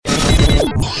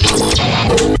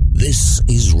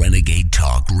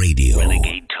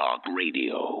Talk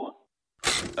Radio.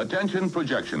 Attention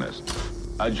projectionists.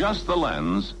 Adjust the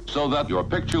lens so that your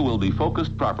picture will be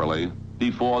focused properly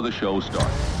before the show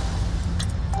starts.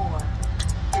 4,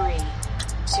 3,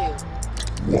 2,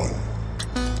 1.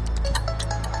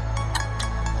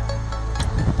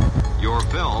 Your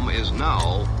film is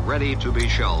now ready to be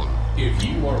shown. If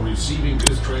you are receiving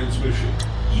this transmission,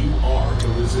 you are the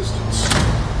resistance.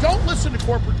 Don't listen to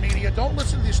corporate media. Don't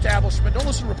listen to the establishment. Don't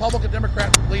listen to Republican,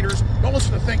 Democrat leaders. Don't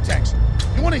listen to think tanks.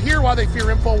 You want to hear why they fear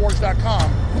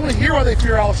Infowars.com? You want to hear why they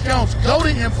fear Alex Jones? Go to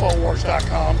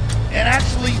Infowars.com and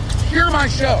actually hear my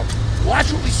show.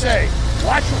 Watch what we say.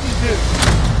 Watch what we do.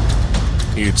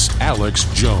 It's Alex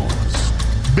Jones.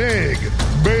 Big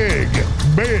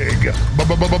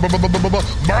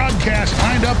broadcast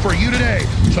lined up for you today.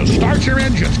 So start your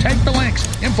engines. Take the links.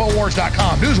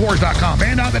 Infowars.com, Newswars.com,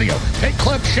 Band.video. Take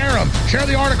clips, share them. Share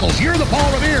the articles. You're the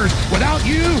Paul Revere's. Without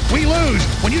you, we lose.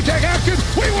 When you take action,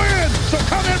 we win. So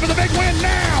come in for the big win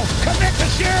now. Commit to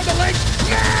share the links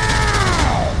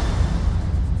now.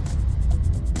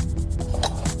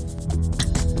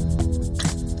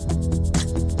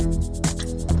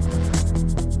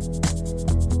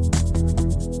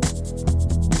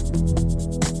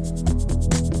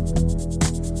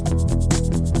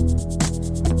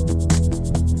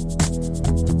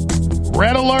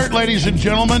 Red alert, ladies and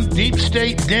gentlemen. Deep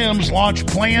state Dems launch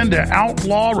plan to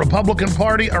outlaw Republican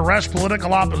Party, arrest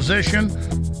political opposition.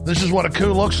 This is what a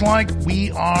coup looks like.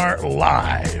 We are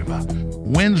live.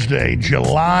 Wednesday,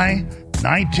 July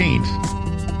 19th,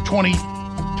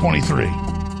 2023.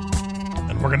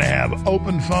 And we're going to have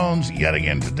open phones yet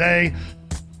again today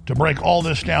to break all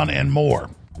this down and more.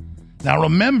 Now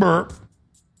remember,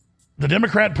 the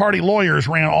Democrat Party lawyers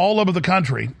ran all over the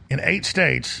country in 8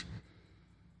 states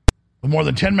with more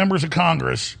than 10 members of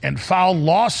Congress and filed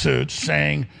lawsuits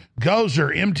saying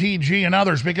Gozer, MTG, and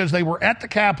others, because they were at the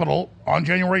Capitol on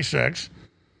January 6th.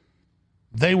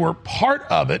 They were part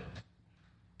of it.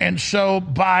 And so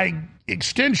by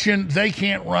extension, they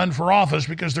can't run for office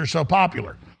because they're so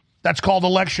popular. That's called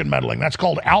election meddling. That's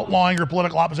called outlawing your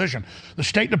political opposition. The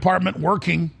State Department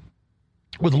working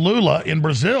with Lula in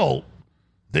Brazil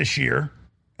this year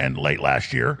and late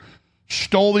last year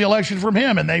stole the election from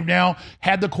him, and they've now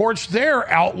had the courts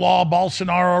there outlaw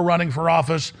Bolsonaro running for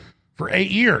office for 8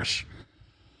 years.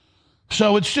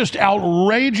 So it's just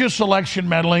outrageous election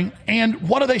meddling. And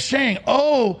what are they saying?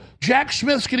 Oh, Jack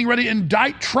Smith's getting ready to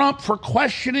indict Trump for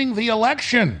questioning the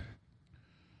election.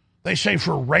 They say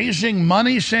for raising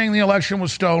money, saying the election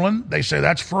was stolen. They say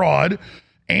that's fraud.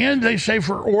 And they say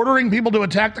for ordering people to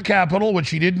attack the Capitol, which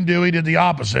he didn't do, he did the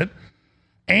opposite.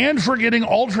 And for getting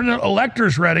alternate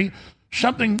electors ready,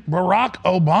 something Barack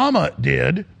Obama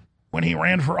did when he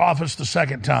ran for office the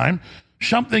second time,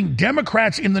 something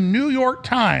Democrats in the New York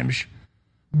Times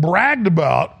bragged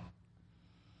about,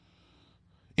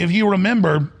 if you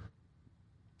remember,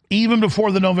 even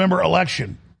before the November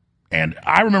election. And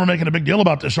I remember making a big deal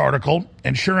about this article,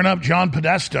 and sure enough, John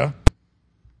Podesta,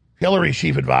 Hillary's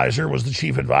chief advisor, was the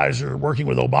chief advisor working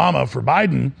with Obama for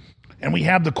Biden, and we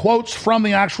have the quotes from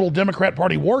the actual Democrat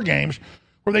Party war games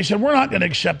where they said, we're not going to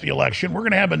accept the election. We're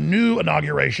going to have a new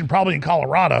inauguration, probably in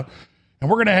Colorado, and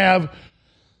we're going to have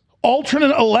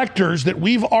alternate electors that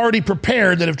we've already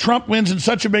prepared that if Trump wins in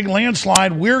such a big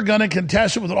landslide, we're going to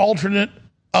contest it with alternate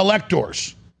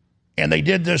electors. And they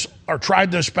did this, or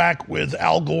tried this back with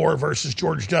Al Gore versus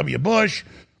George W. Bush.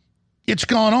 It's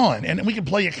gone on, and we can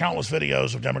play you countless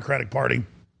videos of Democratic Party,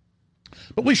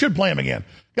 but we should play them again.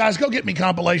 Guys, go get me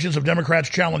compilations of Democrats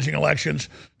challenging elections,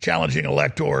 challenging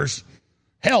electors.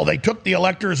 Hell, they took the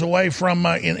electors away from,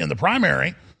 in the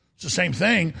primary, it's the same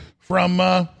thing, from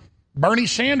Bernie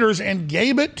Sanders and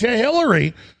gave it to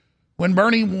Hillary when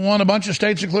Bernie won a bunch of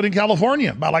states, including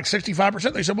California, by like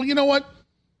 65%. They said, well, you know what?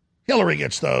 Hillary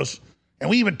gets those. And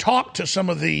we even talked to some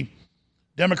of the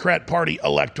Democrat Party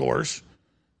electors,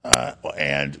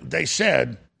 and they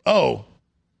said, oh,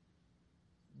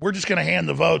 we're just going to hand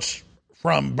the votes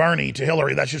from Bernie to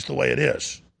Hillary. That's just the way it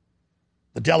is.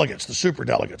 The delegates, the super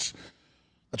delegates.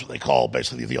 That's what they call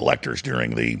basically the electors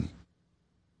during the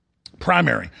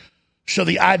primary. So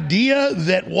the idea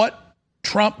that what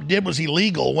Trump did was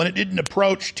illegal when it didn't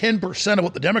approach 10% of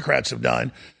what the Democrats have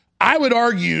done, I would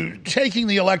argue taking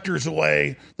the electors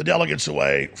away, the delegates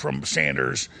away from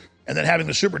Sanders, and then having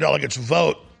the super delegates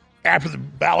vote after the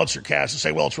ballots are cast and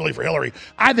say, well, it's really for Hillary.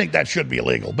 I think that should be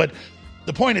illegal. But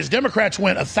the point is, Democrats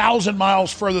went 1,000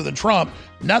 miles further than Trump.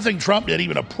 Nothing Trump did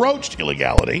even approached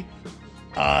illegality.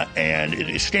 and it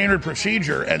is standard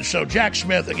procedure. And so Jack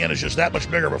Smith, again, is just that much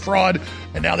bigger of a fraud.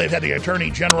 And now they've had the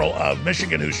Attorney General of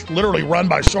Michigan, who's literally run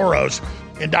by Soros,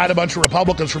 indict a bunch of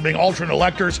Republicans for being alternate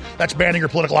electors. That's banning your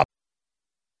political opposition.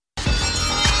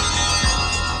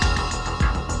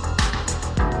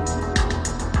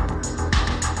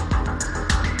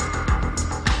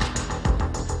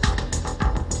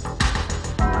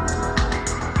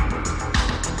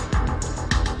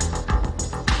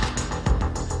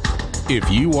 If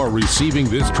you are receiving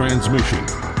this transmission,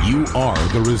 you are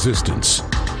the resistance.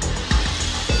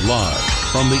 Live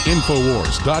from the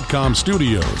Infowars.com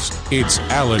studios, it's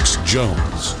Alex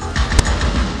Jones.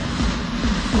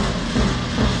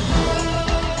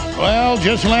 Well,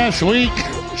 just last week,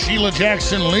 Sheila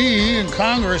Jackson Lee in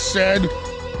Congress said,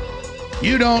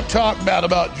 you don't talk bad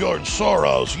about George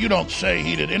Soros. You don't say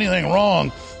he did anything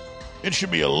wrong. It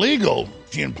should be illegal,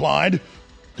 she implied,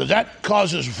 because that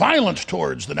causes violence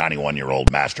towards the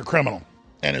 91-year-old master criminal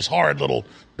and his hard little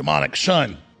demonic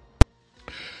son.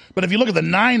 But if you look at the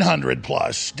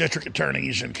 900-plus district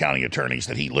attorneys and county attorneys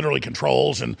that he literally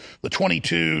controls, and the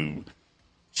 22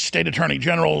 state attorney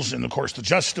generals, and, of course, the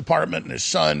Justice Department and his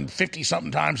son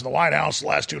 50-something times in the White House the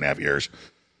last 2.5 years,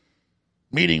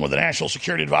 meeting with the national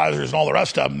security advisors and all the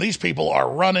rest of them, these people are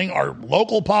running our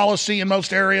local policy in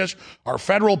most areas, our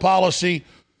federal policy.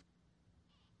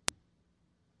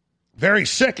 Very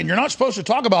sick. And you're not supposed to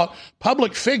talk about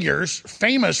public figures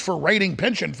famous for raiding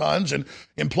pension funds and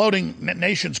imploding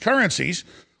nations' currencies.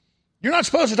 You're not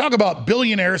supposed to talk about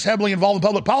billionaires heavily involved in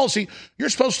public policy. You're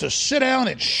supposed to sit down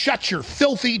and shut your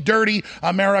filthy, dirty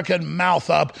American mouth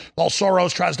up while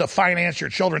Soros tries to finance your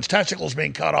children's testicles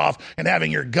being cut off and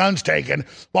having your guns taken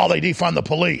while they defund the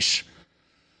police.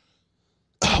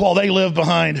 While they live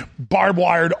behind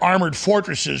barbed-wired armored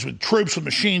fortresses with troops with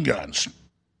machine guns.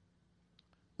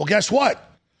 Well, guess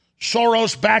what?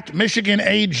 Soros-backed Michigan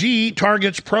AG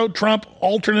targets pro-Trump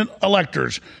alternate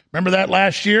electors. Remember that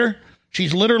last year?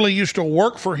 She's literally used to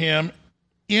work for him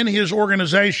in his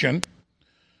organization.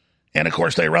 And, of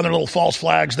course, they run their little false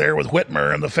flags there with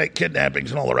Whitmer and the fake kidnappings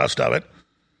and all the rest of it.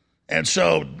 And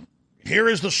so here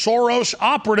is the Soros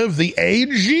operative, the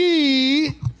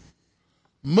AG,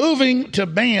 moving to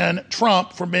ban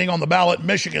Trump from being on the ballot in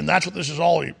Michigan. That's what this is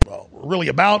all really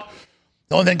about.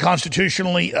 The only thing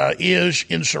constitutionally is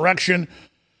insurrection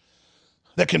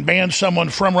that can ban someone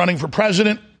from running for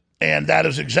president, and that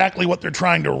is exactly what they're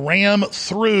trying to ram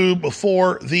through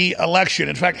before the election.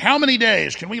 In fact, how many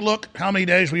days? Can we look how many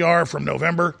days we are from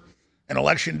November and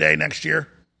election day next year?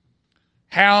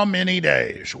 How many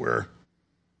days? We're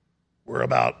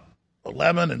about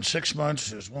 11 and 6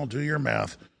 months. Well, do your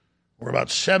math. We're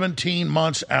about 17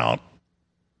 months out.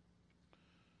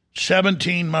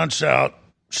 17 months out.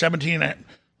 17,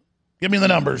 give me the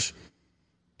numbers.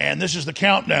 And this is the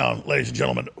countdown, ladies and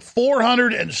gentlemen.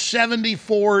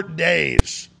 474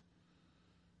 days.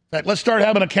 In fact, let's start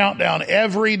having a countdown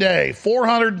every day.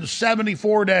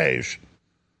 474 days.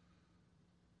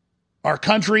 Our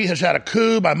country has had a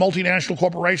coup by multinational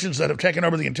corporations that have taken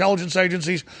over the intelligence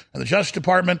agencies and the Justice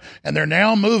Department, and they're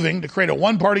now moving to create a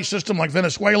one-party system like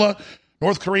Venezuela,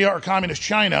 North Korea, or Communist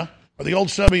China, or the old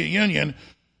Soviet Union.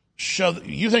 So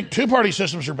you think two-party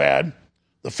systems are bad.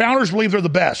 The founders believe they're the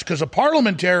best because a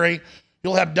parliamentary,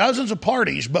 you'll have dozens of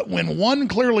parties, but when one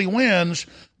clearly wins,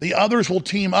 the others will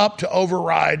team up to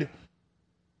override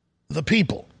the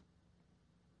people.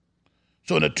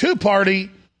 So in a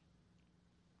two-party,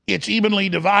 it's evenly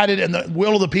divided and the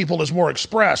will of the people is more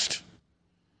expressed.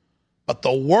 But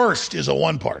the worst is a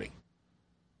one-party.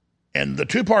 And the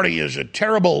two-party is a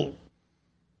terrible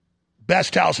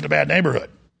best house in a bad neighborhood.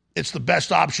 It's the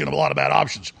best option of a lot of bad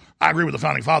options. I agree with the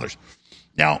founding fathers.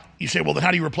 Now, you say, well, then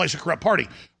how do you replace a corrupt party?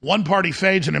 One party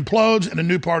fades and implodes, and a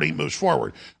new party moves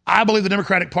forward. I believe the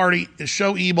Democratic Party is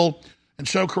so evil and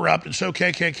so corrupt and so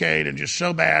KKK'd and just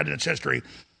so bad in its history.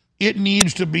 It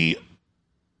needs to be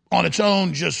on its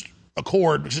own just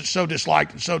accord because it's so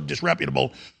disliked and so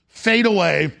disreputable, fade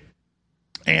away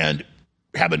and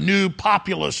have a new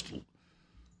populist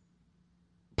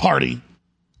party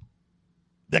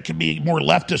that can be more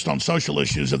leftist on social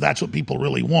issues if that's what people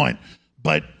really want.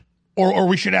 But or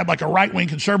we should have like a right-wing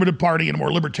conservative party and a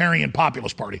more libertarian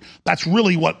populist party. That's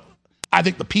really what I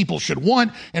think the people should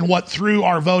want and what through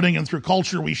our voting and through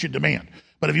culture we should demand.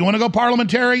 But if you want to go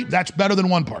parliamentary, that's better than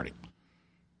one party.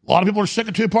 A lot of people are sick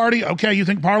of two-party. Okay, you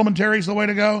think parliamentary is the way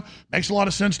to go? Makes a lot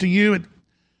of sense to you.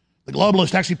 The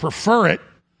globalists actually prefer it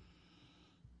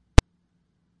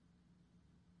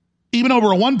even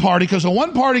over a one party, because a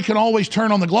one party can always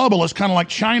turn on the globalists, kind of like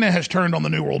China has turned on the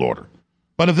New World Order.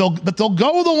 But they'll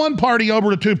go the one party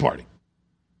over to two party.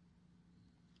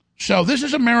 So this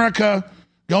is America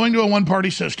going to a one-party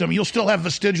system. You'll still have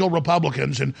vestigial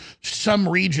Republicans in some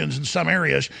regions and some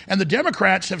areas. And the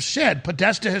Democrats have said,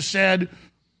 Podesta has said,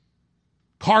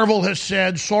 Carville has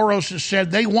said, Soros has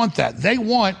said, they want that. They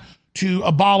want to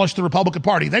abolish the Republican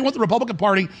Party. They want the Republican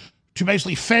Party to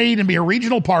basically fade and be a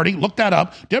regional party. Look that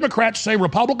up. Democrats say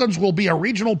Republicans will be a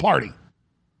regional party.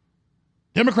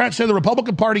 Democrats say the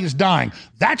Republican Party is dying.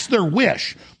 That's their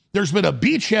wish. There's been a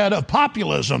beachhead of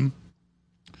populism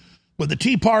with the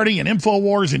Tea Party and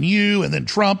InfoWars and you and then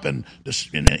Trump and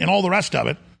all the rest of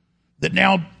it, that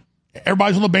now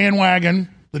everybody's on the bandwagon,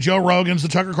 the Joe Rogans, the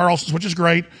Tucker Carlsons, which is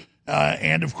great,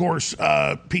 and of course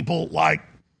people like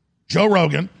Joe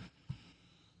Rogan.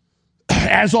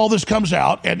 As all this comes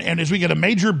out and as we get a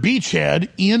major beachhead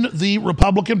in the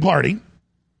Republican Party,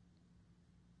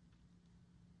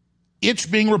 it's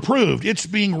being reproved, it's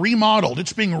being remodeled,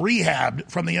 it's being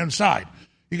rehabbed from the inside.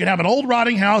 You can have an old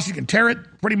rotting house, you can tear it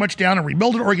pretty much down and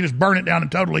rebuild it, or you can just burn it down and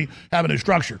totally have a new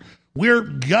structure. We're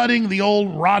gutting the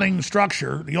old rotting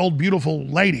structure, the old beautiful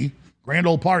lady, grand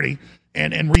old party,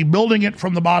 and rebuilding it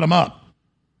from the bottom up.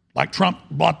 Like Trump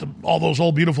bought all those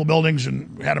old beautiful buildings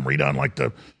and had them redone, like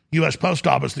the U.S. Post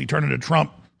Office that he turned into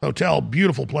Trump Hotel,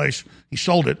 beautiful place. He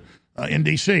sold it in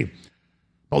D.C.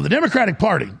 Well, the Democratic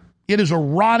Party, it is a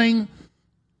rotting,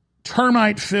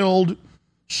 termite-filled,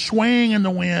 swaying in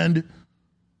the wind,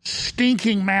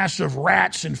 stinking mass of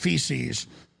rats and feces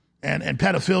and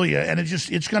pedophilia, and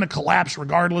it's going to collapse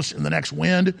regardless in the next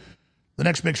wind, the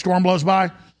next big storm blows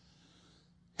by.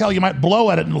 Hell, you might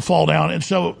blow at it and it'll fall down. And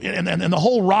so, and the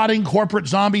whole rotting corporate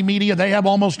zombie media, they have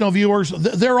almost no viewers.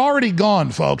 They're already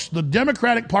gone, folks. The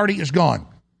Democratic Party is gone.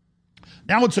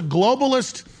 Now it's a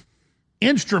globalist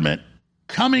instrument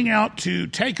coming out to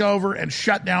take over and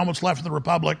shut down what's left of the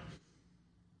Republic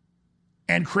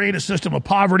and create a system of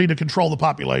poverty to control the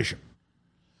population.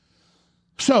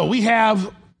 So we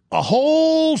have a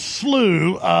whole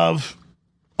slew of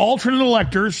alternate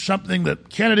electors, something that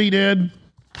Kennedy did,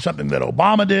 something that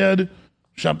Obama did,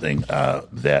 something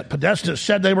that Podesta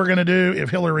said they were going to do if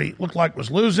Hillary looked like was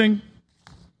losing.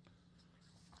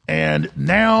 And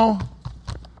now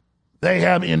they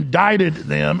have indicted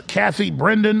them. Kathy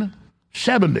Brendan,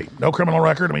 70, no criminal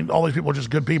record. I mean, all these people are just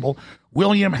good people.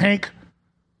 William Hank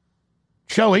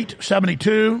Choate,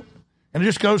 72. And it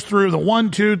just goes through the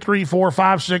 1, 2, 3, 4,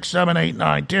 5, 6, 7, 8,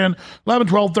 9, 10, 11,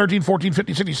 12, 13, 14,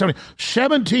 15, 16,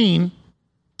 17,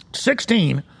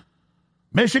 16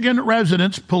 Michigan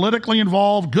residents, politically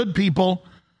involved, good people,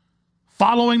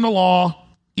 following the law,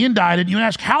 indicted. You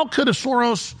ask, how could a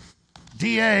Soros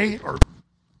DA or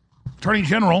Attorney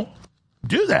General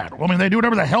do that? Well, I mean, they do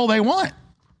whatever the hell they want.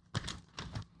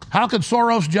 How could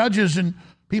Soros judges and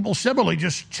people civilly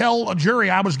just tell a jury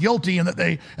I was guilty and that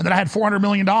I had $400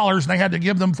 million and they had to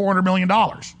give them $400 million?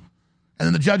 And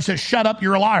then the judge says, shut up,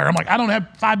 you're a liar. I'm like, I don't have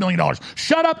 $5 million.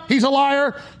 Shut up, he's a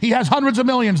liar. He has hundreds of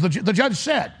millions, the judge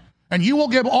said. And you will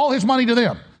give all his money to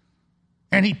them.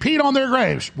 And he peed on their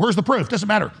graves. Where's the proof? Doesn't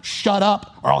matter. Shut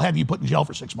up, or I'll have you put in jail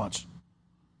for 6 months.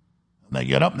 And they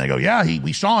get up and they go, yeah,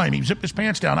 we saw him. He zipped his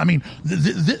pants down. I mean,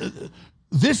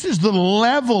 this is the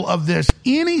level of this.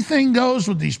 Anything goes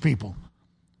with these people,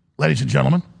 ladies and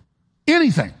gentlemen.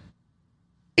 Anything.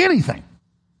 Anything.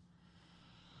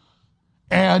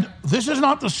 And this is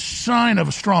not the sign of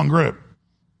a strong group.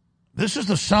 This is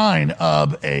the sign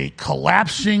of a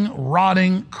collapsing,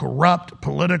 rotting, corrupt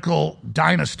political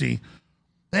dynasty.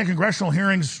 They had congressional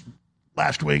hearings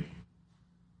last week.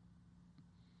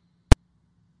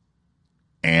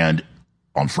 And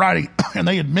on Friday, and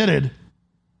they admitted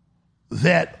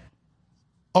that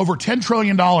over $10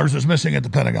 trillion is missing at the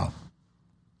Pentagon.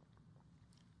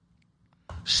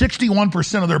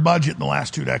 61% of their budget in the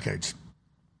last 2 decades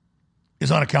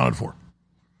is unaccounted for.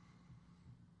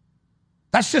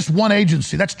 That's just one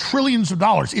agency. That's trillions of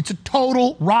dollars. It's a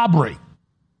total robbery.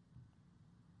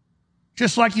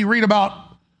 Just like you read about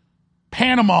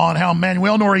Panama and how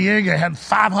Manuel Noriega had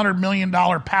 $500 million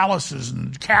palaces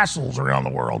and castles around the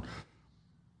world.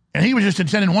 And he was just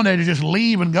intending one day to just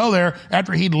leave and go there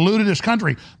after he'd looted his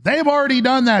country. They've already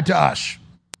done that to us.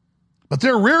 But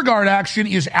their rearguard action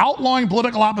is outlawing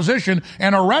political opposition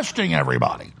and arresting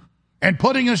everybody and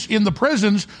putting us in the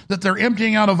prisons that they're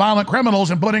emptying out of violent criminals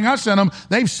and putting us in them.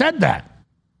 They've said that.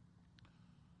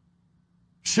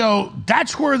 So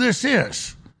that's where this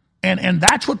is. And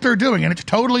that's what they're doing. And it's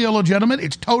totally illegitimate.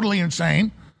 It's totally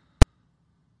insane.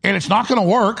 And it's not going to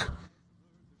work.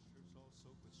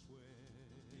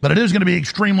 But it is going to be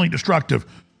extremely destructive.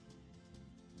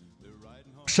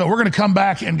 So we're going to come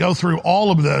back and go through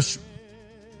all of this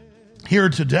here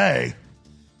today.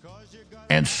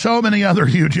 And so many other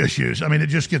huge issues. I mean, it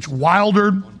just gets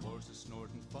wilder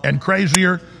and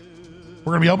crazier.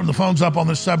 We're going to be opening the phones up on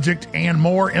this subject and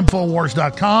more.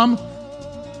 Infowars.com.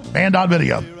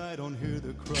 Band.video.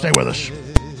 Stay with us.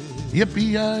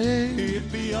 Yippee-yi-yi.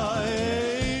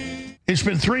 It's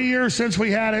been 3 years since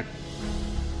we had it.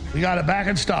 We got it back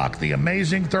in stock. The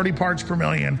amazing 30 parts per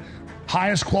million,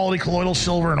 highest quality colloidal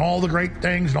silver and all the great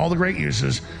things and all the great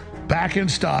uses. Back in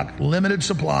stock, limited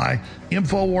supply.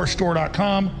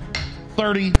 Infowarsstore.com,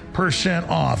 30%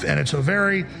 off. And it's a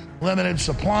very limited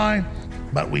supply,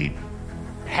 but we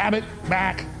have it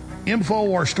back.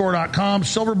 Infowarsstore.com,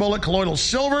 Silver Bullet Colloidal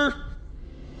Silver.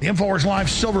 The InfoWars Live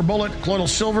Silver Bullet Colloidal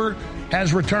Silver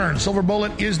has returned. Silver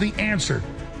Bullet is the answer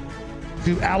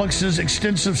to Alex's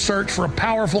extensive search for a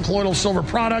powerful colloidal silver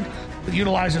product that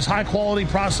utilizes high-quality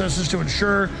processes to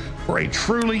ensure for a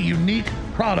truly unique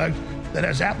product that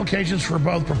has applications for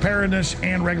both preparedness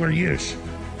and regular use.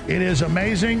 It is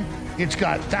amazing. It's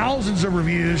got thousands of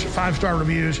reviews, 5-star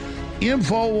reviews.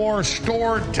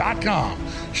 Infowarsstore.com.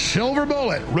 Silver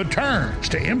Bullet returns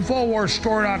to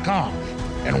Infowarsstore.com.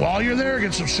 And while you're there,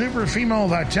 get some super female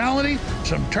vitality,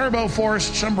 some turbo force,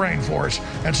 some brain force,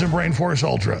 and some brain force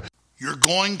ultra. You're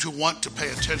going to want to pay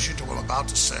attention to what I'm about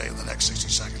to say in the next 60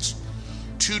 seconds.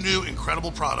 2 new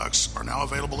incredible products are now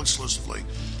available exclusively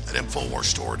at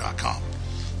Infowarsstore.com.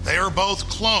 They are both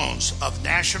clones of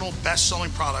national best-selling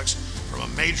products from a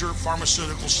major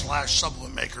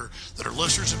pharmaceutical/supplement maker that are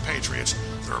listeners and patriots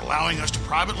that are allowing us to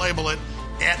private label it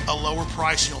at a lower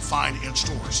price you'll find in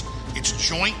stores. It's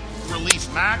Joint Relief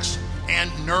Max and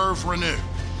Nerve Renew.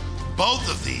 Both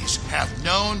of these have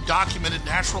known documented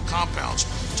natural compounds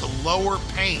to lower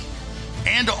pain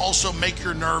and to also make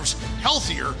your nerves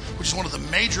healthier, which is one of the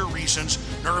major reasons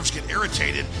nerves get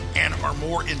irritated and are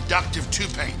more inductive to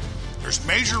pain. There's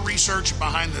major research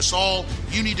behind this all.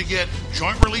 You need to get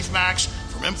Joint Relief Max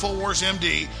from InfoWars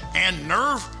MD and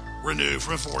Nerve Renew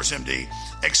from InfoWars MD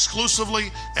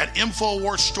exclusively at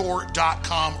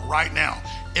InfoWarsStore.com right now.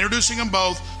 Introducing them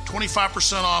both,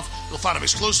 25% off. You'll find them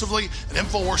exclusively at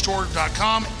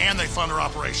InfoWarsStore.com, and they fund our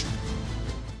operation.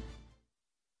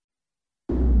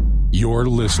 You're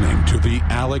listening to The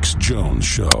Alex Jones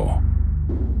Show.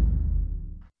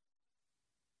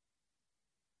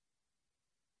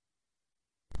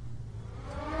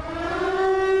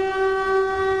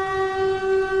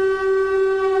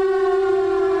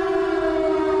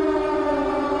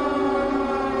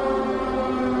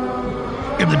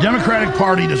 If the Democratic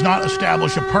Party does not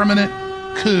establish a permanent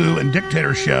coup and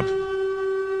dictatorship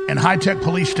and high-tech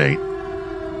police state,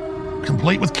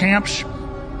 complete with camps,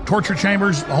 torture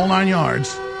chambers, the whole 9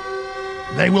 yards,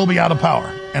 they will be out of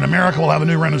power. And America will have a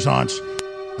new renaissance.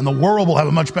 And the world will have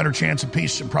a much better chance of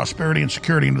peace and prosperity and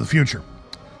security into the future.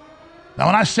 Now,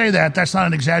 when I say that, that's not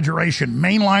an exaggeration.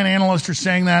 Mainline analysts are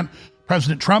saying that.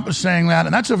 President Trump is saying that.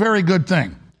 And that's a very good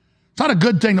thing. It's not a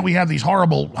good thing that we have these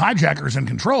horrible hijackers in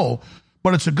control,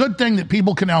 but it's a good thing that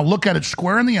people can now look at it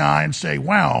square in the eye and say,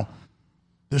 wow,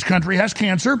 this country has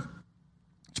cancer.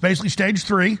 It's basically stage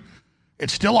 3.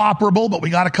 It's still operable, but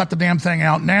we got to cut the damn thing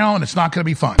out now, and it's not going to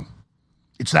be fun.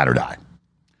 It's that or die.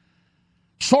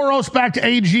 Soros-backed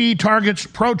AG targets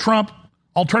pro-Trump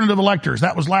alternative electors.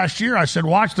 That was last year. I said,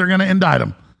 watch, they're going to indict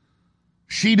him.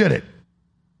 She did it.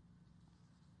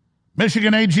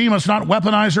 Michigan AG must not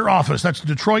weaponize her office. That's the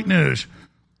Detroit News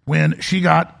when she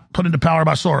got put into power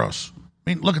by Soros. I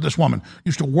mean, look at this woman.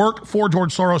 Used to work for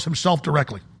George Soros himself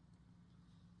directly.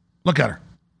 Look at her.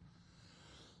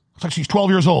 Looks like she's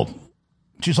 12 years old.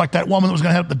 She's like that woman that was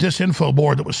going to head up the disinfo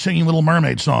board that was singing Little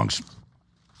Mermaid songs.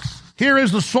 Here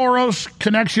is the Soros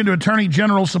connection to Attorney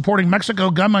General supporting Mexico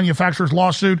gun manufacturer's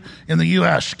lawsuit in the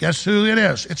U.S. Guess who it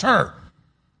is? It's her.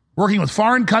 Working with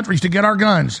foreign countries to get our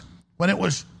guns when it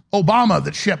was Obama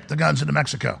that shipped the guns into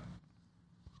Mexico.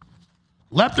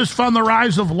 Leftists fund the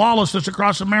rise of lawlessness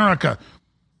across America.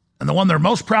 And the one they're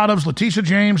most proud of is Letitia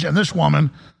James and this woman,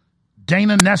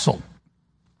 Dana Nessel.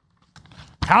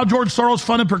 How George Soros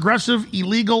funded progressive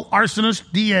illegal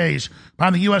arsonist DAs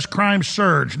behind the U.S. crime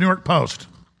surge, New York Post.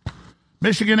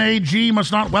 Michigan AG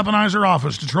must not weaponize her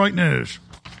office, Detroit News.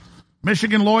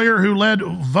 Michigan lawyer who led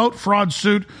vote fraud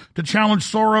suit to challenge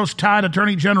Soros-tied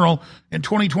Attorney General in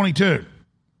 2022.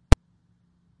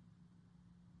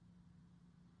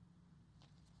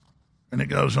 And it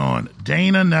goes on.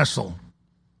 Dana Nessel.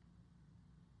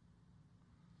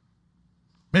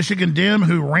 Michigan Dem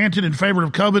who ranted in favor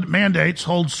of COVID mandates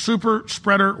holds super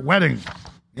spreader wedding.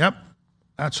 Yep,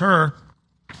 that's her.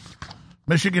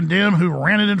 Michigan Dem who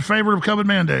ranted in favor of COVID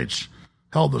mandates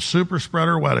held the super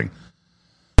spreader wedding.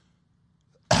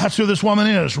 That's who this woman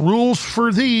is. Rules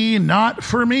for thee, not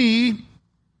for me.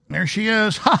 There she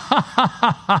is.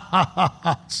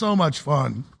 So much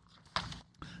fun.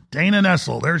 Dana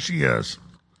Nessel, there she is.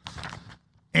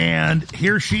 And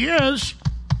here she is.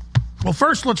 Well,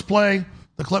 first let's play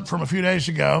the clip from a few days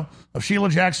ago of Sheila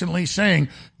Jackson Lee saying,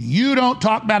 you don't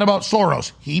talk bad about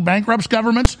Soros. He bankrupts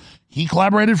governments. He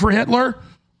collaborated for Hitler.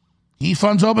 He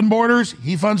funds open borders.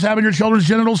 He funds having your children's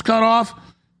genitals cut off.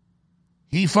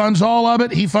 He funds all of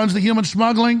it. He funds the human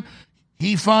smuggling.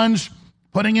 He funds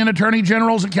putting in attorney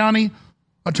generals and county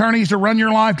attorneys to run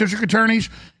your life, district attorneys.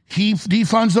 He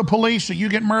defunds the police so you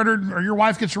get murdered or your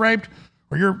wife gets raped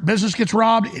or your business gets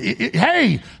robbed.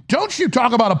 Hey, don't you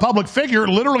talk about a public figure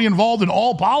literally involved in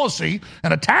all policy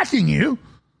and attacking you.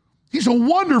 He's a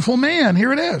wonderful man.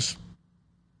 Here it is.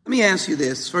 Let me ask you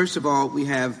this. First of all, we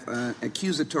have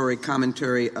accusatory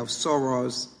commentary of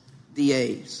Soros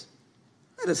DAs.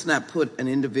 Let us not put an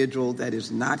individual that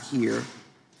is not here,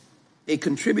 a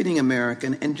contributing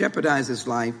American, and jeopardize his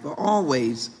life for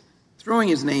always throwing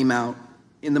his name out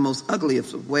in the most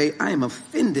ugliest way. I am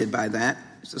offended by that.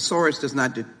 Mr. Soros does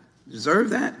not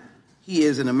deserve that. He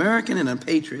is an American and a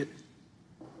patriot,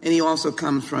 and he also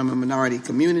comes from a minority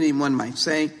community, one might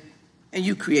say, and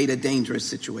you create a dangerous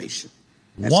situation.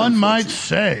 One might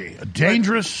say a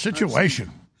dangerous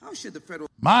situation. How should the federal...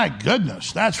 My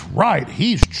goodness, that's right.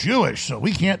 He's Jewish, so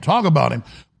we can't talk about him.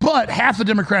 But half the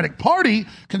Democratic Party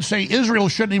can say Israel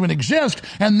shouldn't even exist,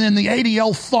 and then the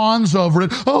ADL fawns over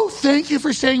it. Oh, thank you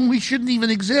for saying we shouldn't even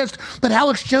exist, but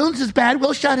Alex Jones is bad.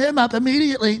 We'll shut him up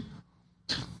immediately.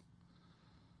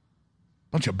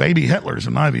 Bunch of baby Hitlers,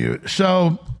 in my view.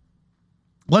 So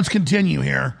let's continue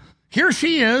here. Here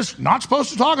she is, not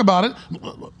supposed to talk about it.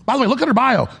 By the way, look at her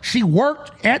bio. She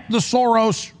worked at the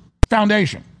Soros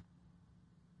Foundation.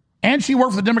 And she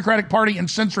worked for the Democratic Party in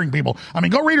censoring people. I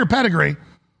mean, go read her pedigree.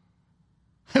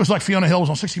 It was like Fiona Hill was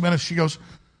on 60 Minutes. She goes,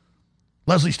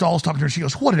 Leslie Stahl's talking to her. She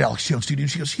goes, what did Alex Jones do?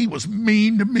 She goes, he was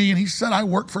mean to me, and he said I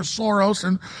work for Soros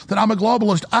and that I'm a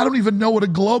globalist. I don't even know what a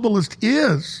globalist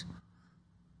is.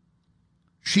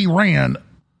 She ran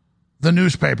the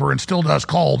newspaper and still does,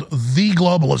 called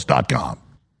theglobalist.com.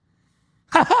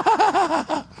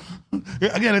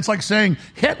 Again, it's like saying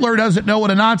Hitler doesn't know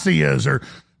what a Nazi is, or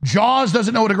Jaws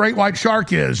doesn't know what a great white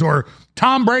shark is, or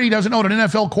Tom Brady doesn't know what an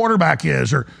NFL quarterback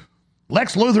is, or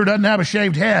Lex Luthor doesn't have a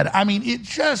shaved head. I mean, it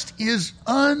just is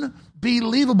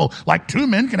unbelievable. Like two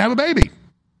men can have a baby.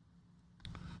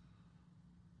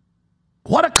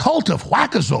 What a cult of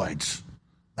wackazoids.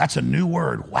 That's a new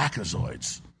word,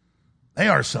 wackazoids. They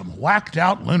are some whacked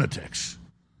out lunatics.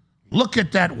 Look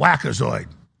at that wackazoid.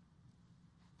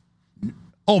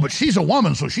 Oh, but she's a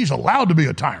woman, so she's allowed to be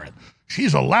a tyrant.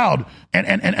 She's allowed,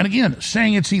 and again,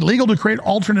 saying it's illegal to create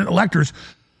alternate electors.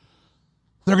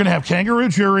 They're going to have kangaroo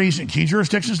juries in key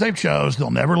jurisdictions they've chose. They'll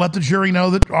never let the jury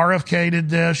know that RFK did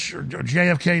this or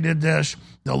JFK did this.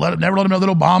 They'll never let them know that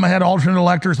Obama had alternate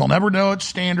electors. They'll never know it's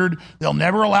standard. They'll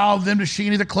never allow them to see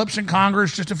any of the clips in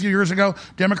Congress just a few years ago.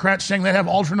 Democrats saying they'd have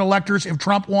alternate electors if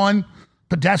Trump won.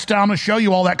 Podesta, I'm going to show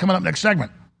you all that coming up next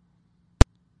segment.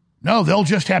 No, they'll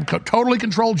just have totally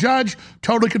controlled judge,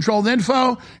 totally controlled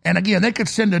info. And again, they could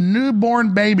send a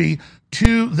newborn baby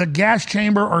to the gas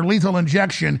chamber or lethal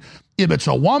injection. If it's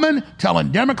a woman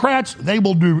telling Democrats, they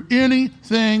will do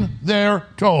anything they're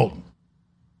told.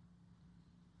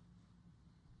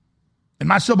 In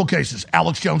my civil cases,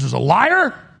 Alex Jones is a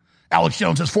liar. Alex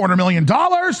Jones has $400 million.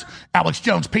 Alex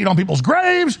Jones peed on people's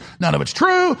graves. None of it's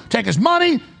true. Take his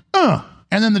money. And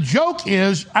then the joke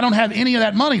is, I don't have any of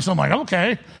that money. So I'm like,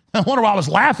 okay. I wonder why I was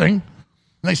laughing. And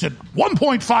they said,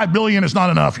 $1.5 billion is not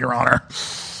enough, Your Honor.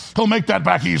 He'll make that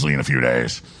back easily in a few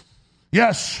days.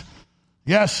 Yes.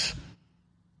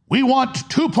 We want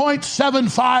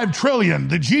 2.75 trillion,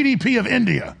 the GDP of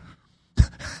India.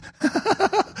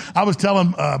 I was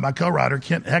telling my co-writer,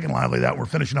 Kent Heckenlively, that we're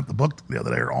finishing up the book the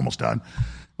other day, or almost done.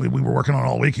 We were working on it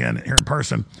all weekend here in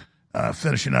person,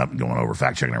 finishing up and going over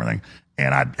fact-checking everything.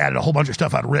 And I added a whole bunch of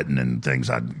stuff I'd written and things,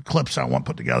 clips I want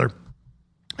put together.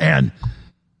 And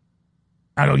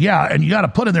I go, yeah, and you got to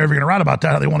put in there if you're going to write about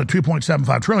that, how they wanted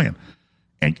 2.75 trillion.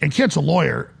 And Kent's a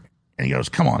lawyer, and he goes,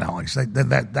 come on, Alex,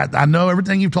 that I know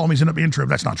everything you've told me is going to be true.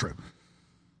 That's not true.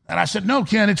 And I said, no,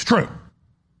 Ken, it's true.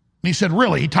 And he said,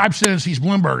 really? He types in and sees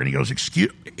Bloomberg, and he goes,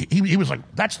 excuse, he was like,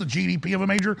 that's the GDP of a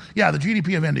major? Yeah, the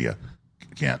GDP of India,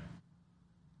 Kent.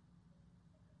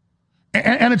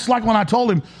 And it's like when I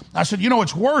told him, I said,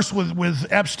 it's worse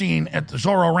with Epstein at the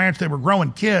Zorro Ranch. They were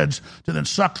growing kids to then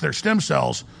suck their stem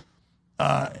cells.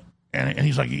 And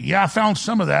he's like, yeah, I found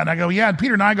some of that. And I go, yeah, and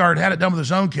Peter Nygaard had it done with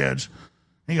his own kids.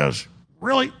 And he goes,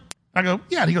 really? I go,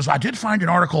 yeah. And he goes, I did find an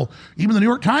article. Even the New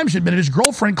York Times admitted his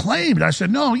girlfriend claimed. And I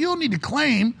said, no, you don't need to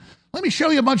claim. Let me show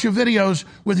you a bunch of videos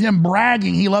with him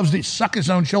bragging he loves to suck his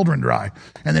own children dry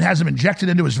and then has them injected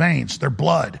into his veins, their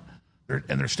blood,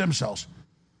 and their stem cells.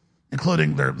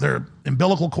 including their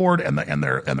umbilical cord and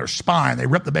their spine. They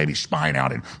rip the baby's spine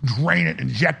out and drain it,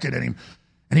 inject it in him.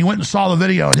 And he went and saw the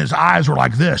video, and his eyes were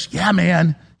like this. Yeah,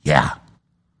 man. Yeah.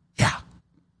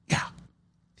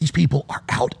 These people are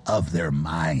out of their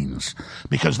minds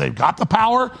because they've got the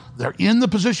power, they're in the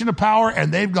position of power,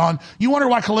 and they've gone. You wonder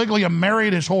why Caligula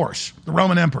married his horse, the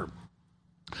Roman emperor.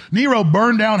 Nero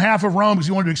burned down half of Rome because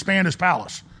he wanted to expand his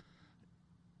palace.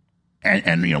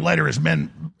 And later his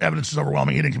men, evidence is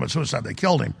overwhelming, he didn't commit suicide, they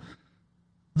killed him.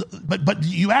 But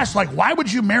you ask, why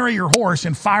would you marry your horse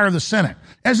and fire the Senate?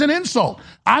 As an insult.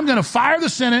 I'm going to fire the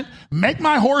Senate, make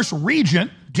my horse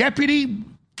regent, deputy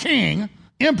king,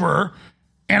 emperor,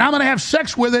 and I'm going to have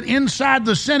sex with it inside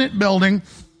the Senate building,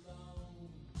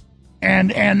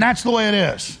 and that's the way it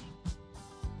is.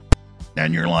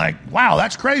 And you're like, wow,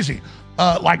 that's crazy.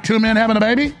 Like two men having a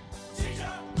baby?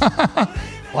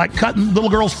 Like cutting little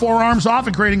girls' forearms off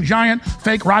and creating giant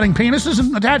fake rotting penises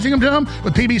and attaching them to them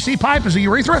with PVC pipe as a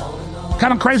urethra?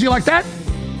 Kind of crazy like that?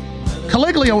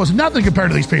 Caligula was nothing compared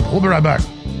to these people. We'll be right back.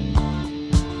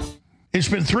 It's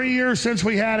been 3 years since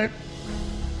we had it.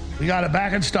 We got it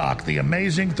back in stock. The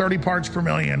amazing 30 parts per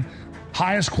million,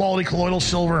 highest quality colloidal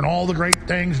silver and all the great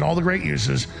things and all the great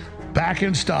uses. Back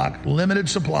in stock, limited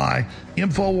supply.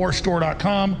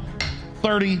 InfoWarsStore.com,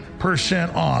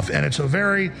 30% off. And it's a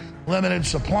very limited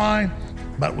supply,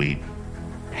 but we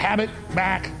have it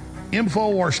back.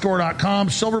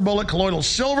 InfoWarsStore.com, Silver Bullet Colloidal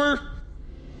Silver.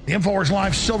 The InfoWars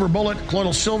Live Silver Bullet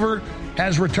Colloidal Silver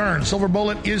has returned. Silver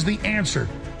Bullet is the answer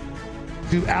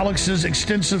to Alex's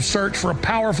extensive search for a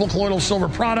powerful colloidal silver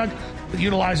product that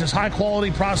utilizes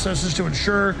high-quality processes to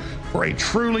ensure for a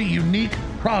truly unique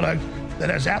product that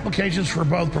has applications for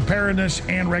both preparedness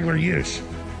and regular use.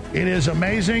 It is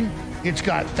amazing. It's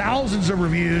got thousands of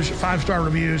reviews, 5-star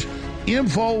reviews.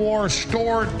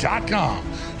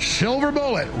 InfoWarsStore.com. Silver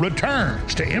Bullet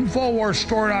returns to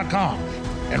InfoWarsStore.com.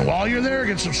 And while you're there,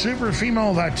 get some super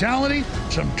female vitality,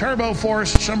 some Turbo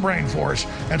Force, some Brain Force,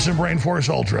 and some Brain Force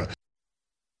Ultra.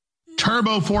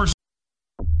 Turbo Force.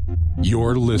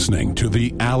 You're listening to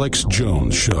The Alex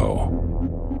Jones Show.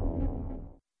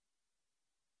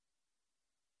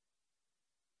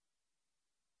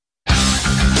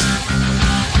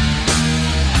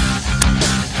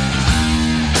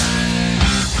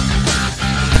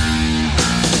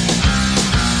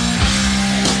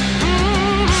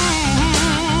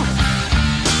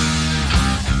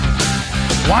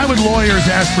 Why would lawyers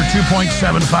ask for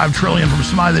 $2.75 trillion from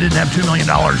somebody that didn't have $2 million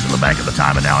in the bank at the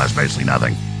time and now has basically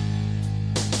nothing?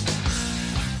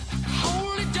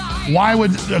 Why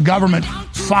would a government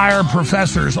fire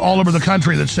professors all over the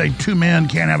country that say two men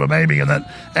can't have a baby and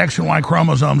that X and Y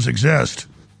chromosomes exist?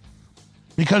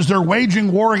 Because they're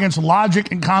waging war against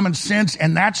logic and common sense,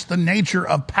 and that's the nature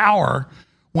of power.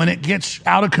 When it gets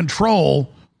out of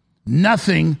control,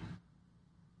 nothing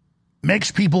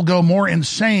makes people go more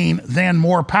insane than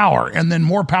more power, and then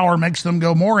more power makes them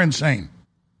go more insane.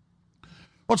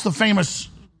 What's the famous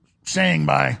saying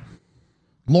by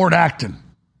Lord Acton?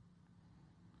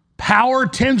 Power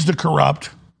tends to corrupt,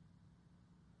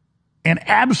 and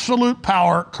absolute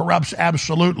power corrupts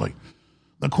absolutely.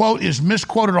 The quote is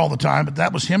misquoted all the time, but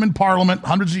that was him in Parliament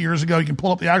hundreds of years ago. You can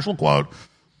pull up the actual quote.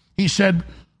 He said,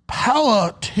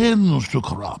 power tends to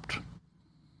corrupt,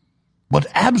 but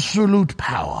absolute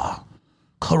power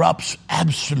corrupts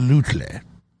absolutely.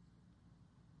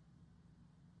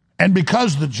 And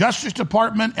because the Justice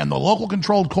Department and the local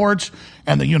controlled courts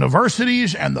and the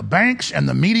universities and the banks and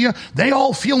the media, they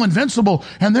all feel invincible.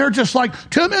 And they're just like,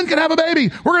 two men can have a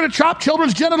baby. We're going to chop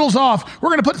children's genitals off. We're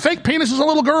going to put fake penises on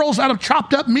little girls out of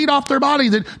chopped up meat off their body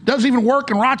that doesn't even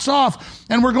work and rots off.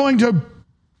 And we're going to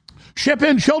ship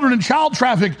in children and child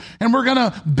traffic, and we're going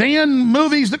to ban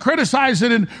movies that criticize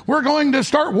it, and we're going to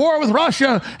start war with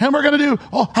Russia, and we're going to do,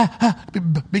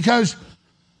 because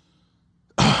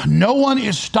no one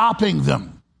is stopping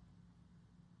them.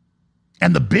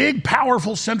 And the big,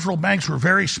 powerful central banks were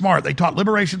very smart. They taught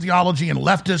liberation theology and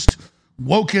leftist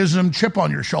wokeism, chip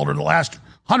on your shoulder, the last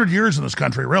 100 years in this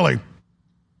country, really,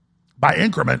 by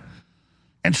increment.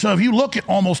 And so if you look at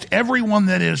almost everyone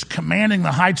that is commanding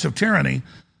the heights of tyranny,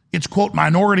 it's, quote,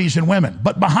 minorities and women.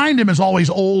 But behind him is always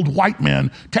old white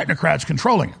men, technocrats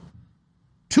controlling it.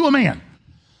 To a man.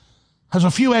 Has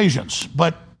a few Asians,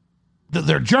 but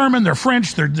they're German, they're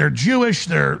French, they're Jewish,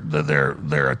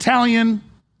 they're Italian,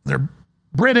 they're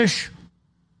British.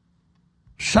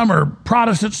 Some are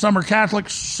Protestants, some are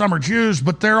Catholics, some are Jews,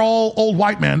 but they're all old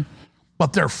white men.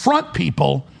 But their front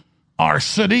people are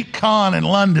Sadiq Khan in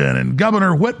London and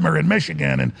Governor Whitmer in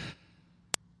Michigan, and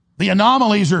the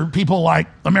anomalies are people like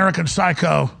American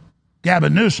psycho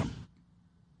Gavin Newsom.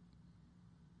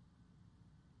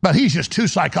 But he's just too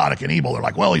psychotic and evil. They're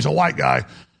like, well, he's a white guy,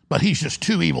 but he's just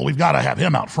too evil. We've got to have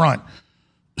him out front.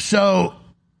 So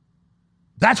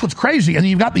that's what's crazy. And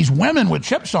you've got these women with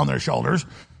chips on their shoulders.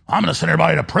 I'm going to send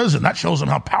everybody to prison. That shows them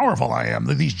how powerful I am.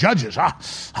 These judges,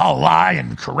 I'll lie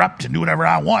and corrupt and do whatever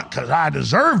I want because I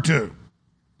deserve to.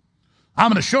 I'm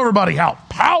going to show everybody how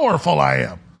powerful I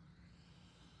am.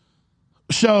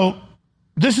 So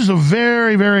this is a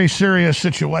very, very serious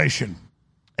situation.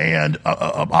 And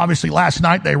obviously last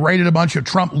night they raided a bunch of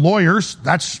Trump lawyers.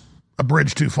 That's a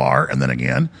bridge too far. And then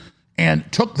again,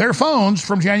 and took their phones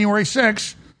from January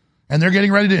 6th, and they're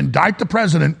getting ready to indict the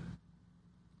president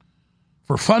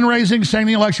for fundraising, saying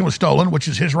the election was stolen, which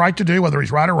is his right to do, whether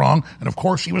he's right or wrong. And of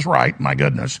course he was right. My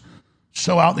goodness.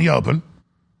 So out in the open.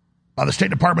 By the State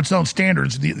Department's own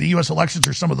standards, the U.S. elections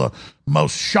are some of the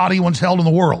most shoddy ones held in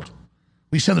the world.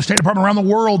 We send the State Department around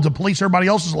the world to police everybody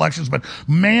else's elections, but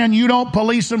man, you don't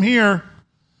police them here.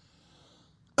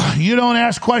 You don't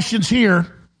ask questions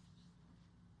here.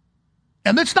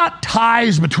 And it's not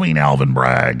ties between Alvin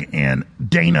Bragg and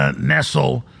Dana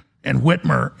Nessel and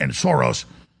Whitmer and Soros.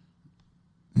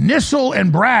 Nissel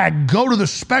and Bragg go to the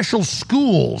special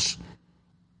schools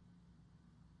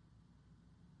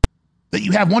that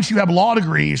you have once you have law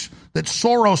degrees that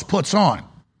Soros puts on,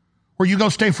 where you go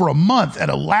stay for a month at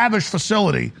a lavish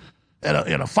facility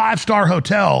in a five-star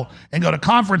hotel and go to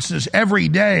conferences every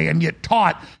day and get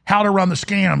taught how to run the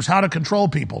scams, how to control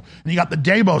people. And you got the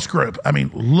Davos group. I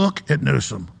mean, look at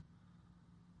Newsom.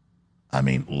 I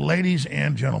mean, ladies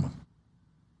and gentlemen.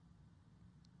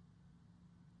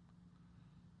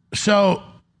 So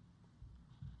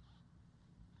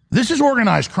this is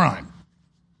organized crime.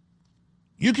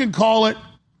 You can call it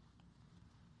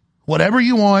whatever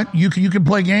you want. You can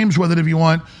play games with it if you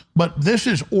want. But this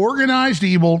is organized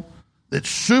evil that's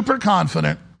super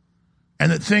confident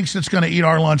and that thinks it's going to eat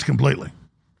our lunch completely.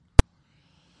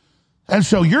 And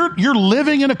so you're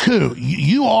living in a coup.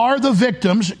 You are the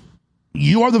victims.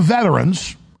 You are the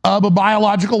veterans of a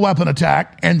biological weapon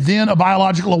attack and then a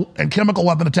biological and chemical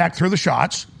weapon attack through the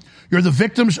shots. You're the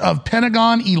victims of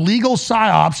Pentagon illegal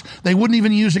psyops they wouldn't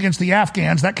even use against the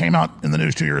Afghans. That came out in the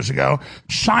news 2 years ago.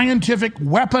 Scientific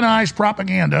weaponized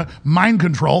propaganda, mind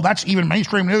control. That's even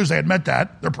mainstream news. They admit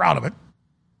that. They're proud of it.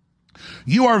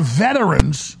 You are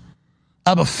veterans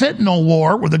of a fentanyl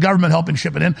war with the government helping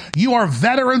ship it in. You are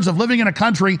veterans of living in a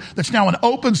country that's now an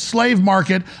open slave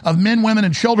market of men, women,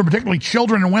 and children, particularly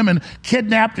children and women,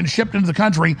 kidnapped and shipped into the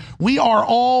country. We are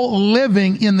all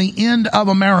living in the end of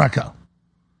America.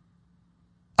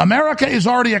 America is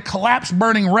already a collapsed,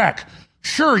 burning wreck.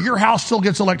 Sure, your house still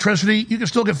gets electricity. You can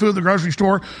still get food at the grocery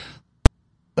store.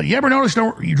 But you ever notice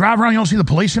you drive around, you don't see the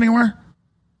police anywhere?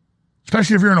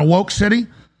 Especially if you're in a woke city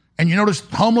and you notice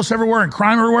homeless everywhere and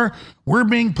crime everywhere. We're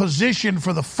being positioned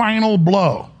for the final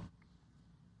blow.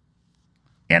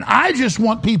 And I just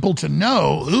want people to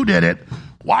know who did it,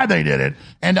 why they did it,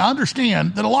 and to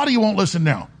understand that a lot of you won't listen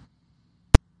now.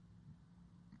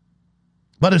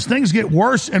 But as things get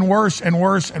worse and worse and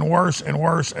worse and worse and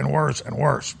worse and worse and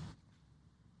worse,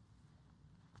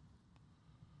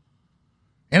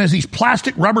 and as these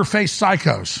plastic rubber-faced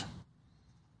psychos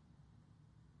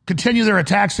continue their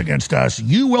attacks against us,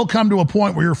 you will come to a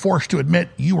point where you're forced to admit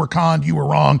you were conned, you were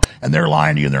wrong, and they're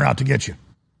lying to you and they're out to get you.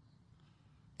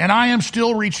 And I am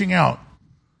still reaching out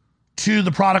to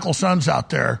the prodigal sons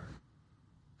out there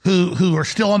who are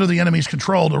still under the enemy's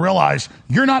control to realize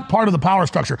you're not part of the power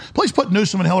structure. Please put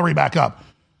Newsom and Hillary back up.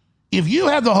 If you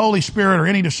had the Holy Spirit or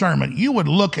any discernment, you would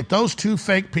look at those two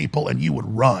fake people and you would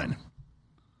run.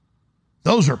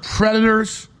 Those are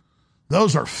predators.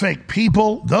 Those are fake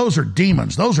people. Those are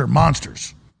demons. Those are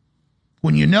monsters.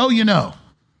 When you know, you know.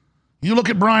 You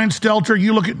look at Brian Stelter,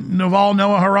 you look at Naval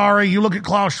Noah Harari, you look at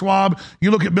Klaus Schwab,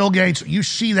 you look at Bill Gates, you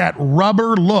see that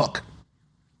rubber look.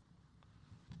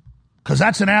 Because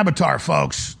that's an avatar,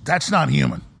 folks. That's not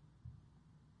human.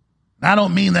 I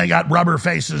don't mean they got rubber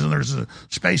faces and there's a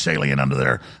space alien under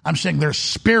there. I'm saying their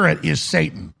spirit is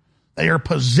Satan. They are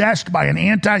possessed by an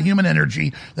anti-human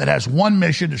energy that has one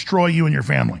mission: destroy you and your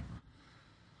family.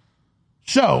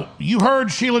 So, you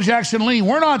heard Sheila Jackson Lee.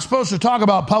 We're not supposed to talk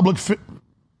about public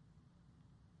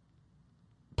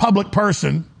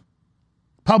person,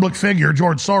 public figure,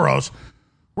 George Soros.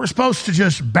 We're supposed to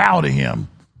just bow to him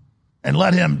and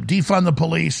let him defund the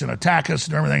police and attack us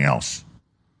and everything else.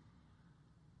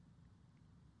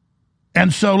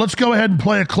 And so let's go ahead and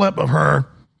play a clip of her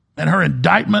and her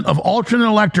indictment of alternate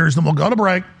electors. Then we'll go to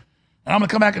break. And I'm going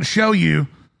to come back and show you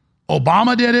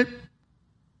Obama did it.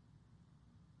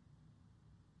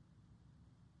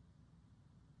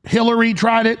 Hillary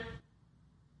tried it.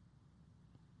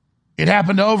 It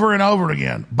happened over and over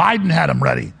again. Biden had them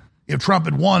ready. if Trump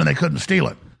had won and they couldn't steal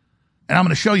it. And I'm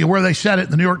going to show you where they said it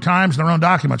in the New York Times and their own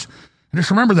documents. And just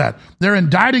remember that. They're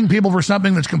indicting people for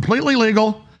something that's completely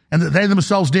legal and that they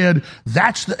themselves did.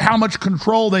 That's how much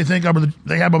control they think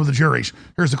they have over the juries.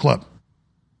 Here's the clip.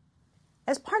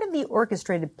 As part of the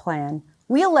orchestrated plan,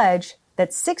 we allege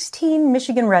that 16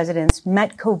 Michigan residents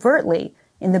met covertly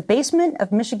in the basement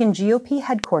of Michigan GOP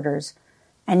headquarters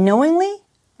and knowingly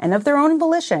and of their own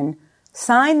volition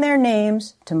signed their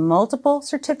names to multiple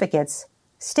certificates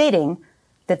stating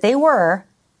that they were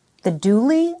the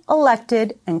duly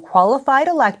elected and qualified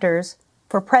electors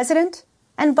for President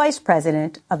and Vice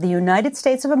President of the United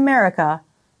States of America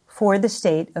for the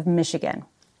state of Michigan.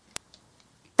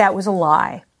 That was a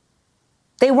lie.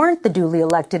 They weren't the duly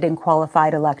elected and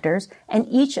qualified electors, and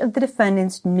each of the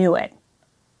defendants knew it.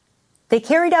 They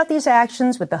carried out these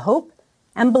actions with the hope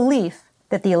and belief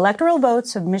that the electoral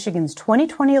votes of Michigan's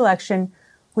 2020 election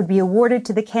would be awarded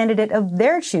to the candidate of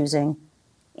their choosing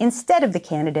instead of the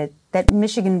candidate that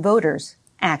Michigan voters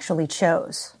actually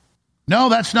chose. No,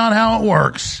 that's not how it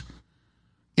works.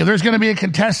 If there's going to be a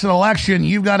contested election,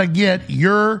 you've got to get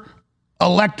your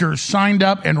electors signed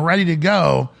up and ready to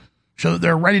go so that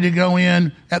they're ready to go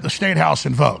in at the State House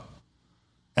and vote.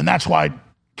 And that's why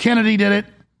Kennedy did it.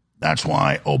 That's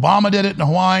why Obama did it in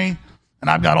Hawaii. And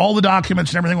I've got all the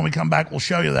documents and everything. When we come back, we'll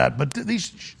show you that. But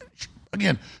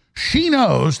again, she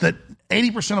knows that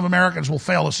 80% of Americans will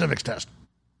fail a civics test.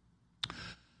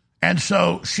 And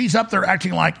so she's up there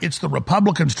acting like it's the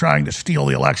Republicans trying to steal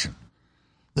the election.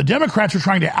 The Democrats are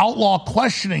trying to outlaw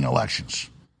questioning elections.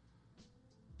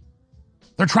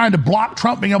 They're trying to block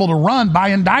Trump being able to run by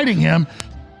indicting him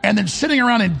and then sitting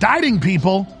around indicting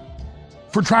people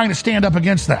for trying to stand up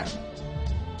against that.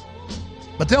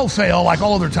 But they'll fail like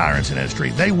all other tyrants in history.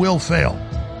 They will fail.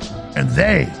 And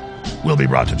they will be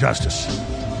brought to justice.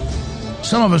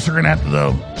 Some of us are going to have to,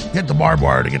 though, hit the barbed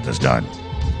wire to get this done.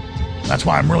 That's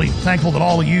why I'm really thankful that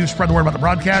all of you spread the word about the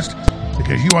broadcast,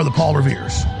 because you are the Paul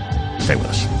Reveres. Stay with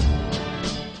us.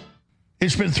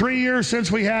 It's been 3 years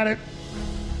since we had it.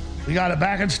 We got it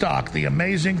back in stock. The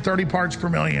amazing 30 parts per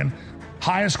million,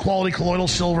 highest quality colloidal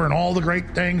silver and all the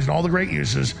great things and all the great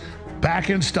uses.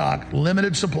 Back in stock,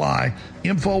 limited supply,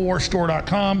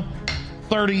 InfoWarsStore.com,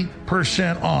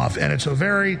 30% off. And it's a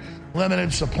very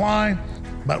limited supply,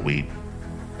 but we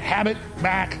have it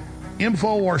back.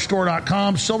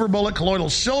 InfoWarsStore.com, Silver Bullet Colloidal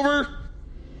Silver.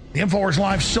 The InfoWars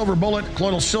Live Silver Bullet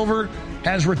Colloidal Silver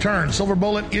has returned. Silver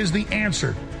Bullet is the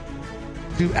answer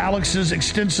to Alex's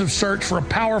extensive search for a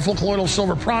powerful colloidal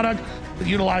silver product that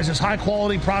utilizes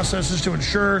high-quality processes to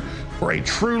ensure for a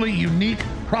truly unique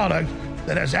product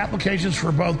that has applications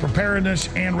for both preparedness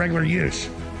and regular use.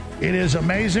 It is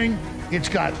amazing. It's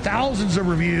got thousands of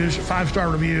reviews, 5-star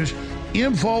reviews.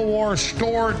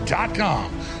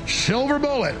 InfoWarsStore.com. Silver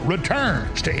Bullet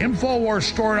returns to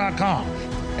InfoWarsStore.com.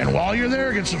 And while you're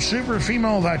there, get some Super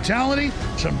Female Vitality,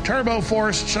 some Turbo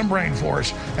Force, some Brain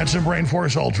Force, and some Brain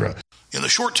Force Ultra. In the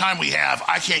short time we have,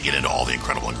 I can't get into all the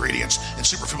incredible ingredients in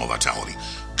Super Female Vitality.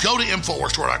 Go to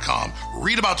InfoWarsStore.com,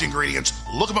 read about the ingredients,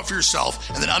 look them up for yourself,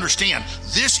 and then understand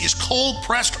this is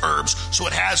cold-pressed herbs, so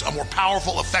it has a more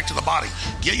powerful effect to the body.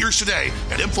 Get yours today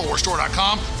at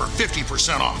InfoWarsStore.com for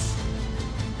 50% off.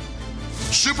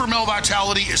 Super Male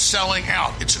Vitality is selling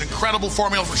out. It's an incredible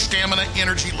formula for stamina,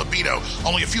 energy, libido.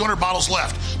 Only a few hundred bottles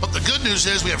left. But the good news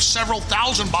is we have several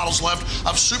thousand bottles left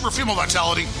of Super Female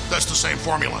Vitality. That's the same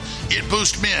formula. It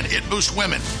boosts men. It boosts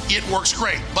women. It works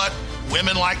great. But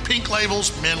women like pink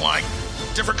labels. Men like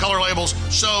different color labels.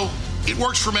 So it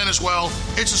works for men as well.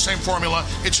 It's the same formula.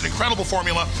 It's an incredible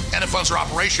formula, and it funds their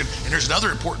operation. And there's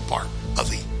another important part of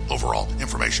the overall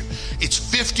information. It's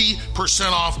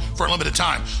 50% off for a limited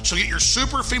time. So get your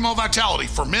Super Female Vitality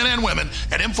for men and women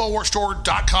at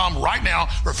InfoWarsStore.com right now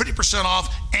for 50%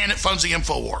 off, and it funds the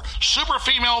InfoWar. Super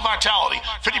Female Vitality,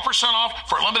 50% off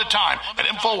for a limited time at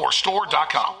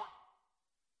InfoWarsStore.com.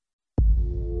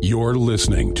 You're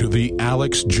listening to The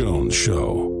Alex Jones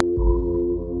Show.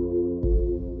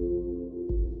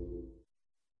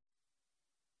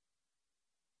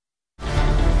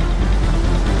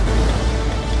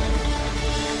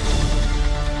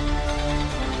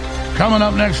 Coming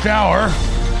up next hour,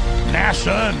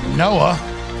 NASA and NOAA,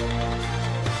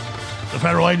 the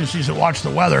federal agencies that watch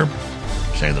the weather,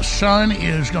 say the sun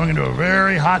is going into a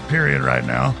very hot period right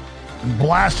now and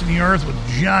blasting the earth with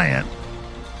giant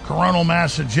coronal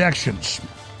mass ejections.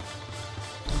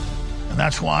 And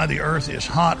that's why the earth is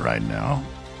hot right now.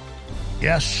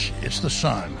 Yes, it's the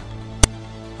sun.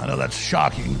 I know that's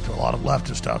shocking to a lot of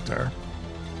leftists out there.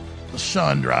 The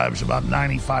sun drives about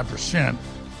 95%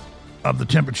 of the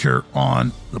temperature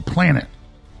on the planet.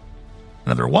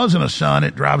 And if there wasn't a sun,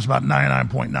 it drops about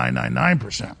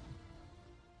 99.999%.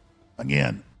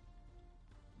 Again,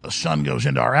 the sun goes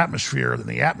into our atmosphere, then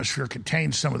the atmosphere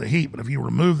contains some of the heat. But if you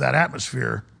remove that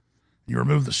atmosphere, you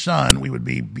remove the sun, we would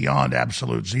be beyond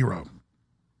absolute zero.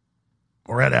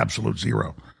 Or at absolute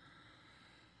zero.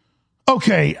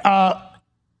 Okay, I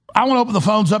want to open the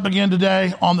phones up again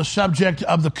today on the subject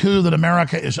of the coup that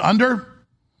America is under.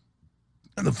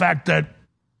 And the fact that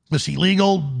this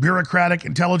illegal, bureaucratic,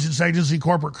 intelligence agency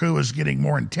corporate coup is getting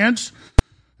more intense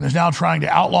and is now trying to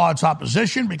outlaw its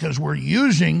opposition because we're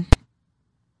using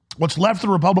what's left of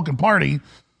the Republican Party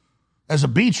as a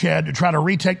beachhead to try to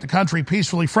retake the country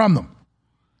peacefully from them.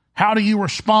 How do you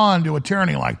respond to a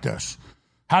tyranny like this?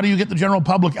 How do you get the general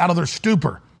public out of their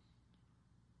stupor?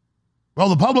 Well,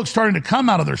 the public's starting to come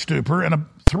out of their stupor, and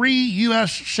 3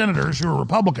 U.S. senators who are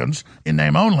Republicans, in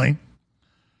name only,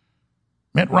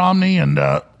 Mitt Romney and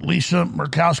Lisa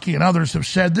Murkowski and others, have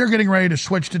said they're getting ready to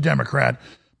switch to Democrat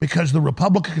because the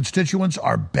Republican constituents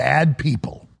are bad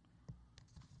people.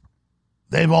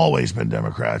 They've always been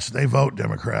Democrats. They vote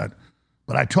Democrat.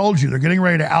 But I told you, they're getting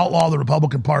ready to outlaw the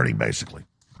Republican Party, basically.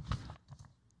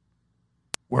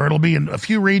 Where it'll be in a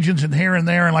few regions and here and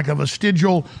there and like a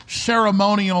vestigial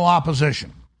ceremonial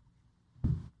opposition.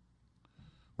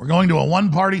 We're going to a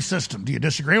one-party system. Do you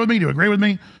disagree with me? Do you agree with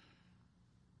me?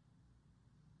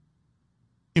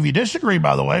 If you disagree,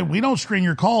 by the way, we don't screen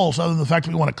your calls other than the fact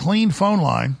that we want a clean phone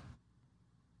line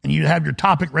and you have your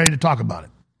topic ready to talk about it.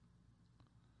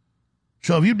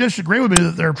 So if you disagree with me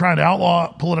that they're trying to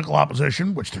outlaw political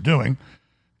opposition, which they're doing,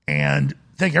 and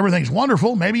think everything's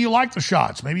wonderful, maybe you like the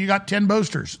shots. Maybe you got 10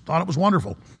 boosters, thought it was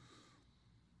wonderful.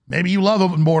 Maybe you love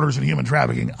open borders and human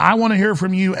trafficking. I want to hear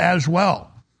from you as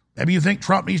well. Maybe you think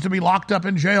Trump needs to be locked up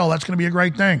in jail. That's going to be a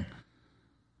great thing.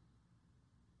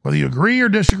 Whether you agree or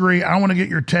disagree, I want to get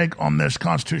your take on this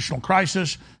constitutional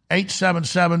crisis.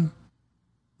 877,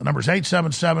 the number is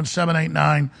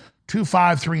 877-789-2539,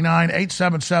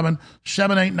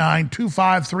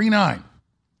 877-789-2539,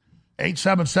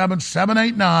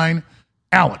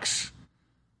 877-789-ALEX.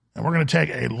 And we're going to take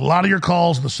a lot of your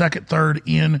calls in the second, third,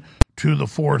 into the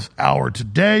fourth hour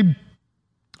today.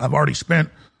 I've already spent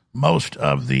most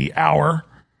of the hour,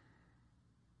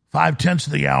 5/10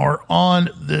 of the hour, on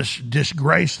this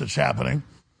disgrace that's happening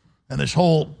and this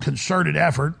whole concerted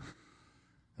effort.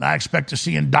 And I expect to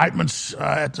see indictments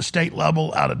at the state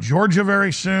level out of Georgia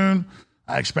very soon.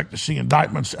 I expect to see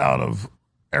indictments out of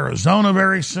Arizona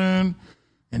very soon,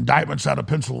 indictments out of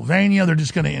Pennsylvania. They're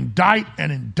just going to indict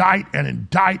and indict and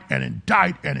indict and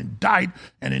indict and indict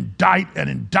and indict and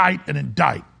indict and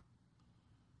indict.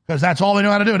 Because that's all they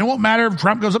know how to do. And it won't matter if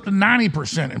Trump goes up to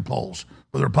 90% in polls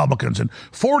with Republicans and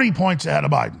 40 points ahead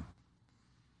of Biden.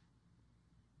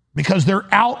 Because they're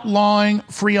outlawing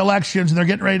free elections and they're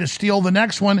getting ready to steal the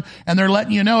next one. And they're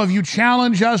letting you know if you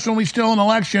challenge us when we steal an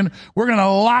election, we're going to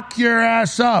lock your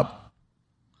ass up.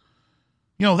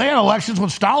 You know, they had elections when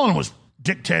Stalin was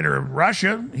dictator of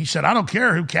Russia. He said, I don't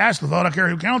care who casts the vote, I care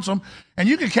who counts them. And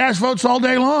you can cast votes all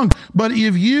day long. But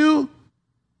if you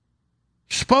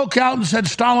spoke out and said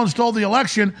Stalin stole the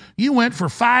election, you went for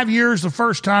 5 years the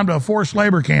first time to a forced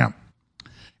labor camp.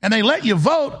 And they let you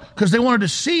vote because they wanted to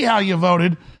see how you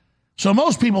voted. So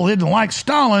most people didn't like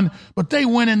Stalin, but they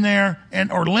went in there,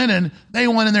 or Lenin, they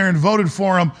went in there and voted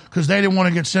for him because they didn't want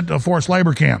to get sent to a forced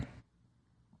labor camp.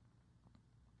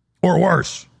 Or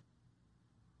worse.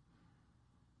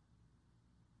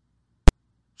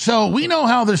 So we know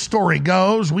how this story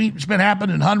goes. It's been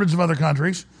happening in hundreds of other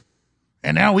countries.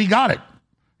 And now we got it.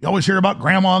 You always hear about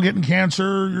grandma getting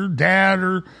cancer, your dad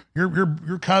or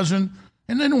your cousin.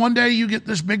 And then one day you get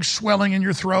this big swelling in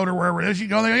your throat or wherever it is. You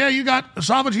go there, yeah, you got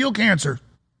esophageal cancer.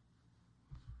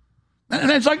 And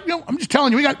it's like, I'm just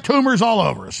telling you, we got tumors all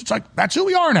over us. It's like, that's who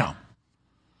we are now.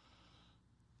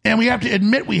 And we have to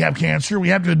admit we have cancer. We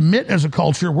have to admit as a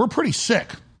culture, we're pretty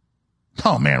sick.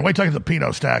 Oh, man, wait till I get the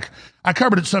pedo stack. I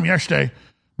covered it some yesterday.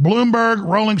 Bloomberg,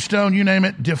 Rolling Stone, you name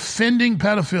it, defending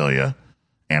pedophilia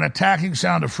and attacking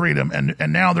Sound of Freedom. And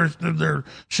now they're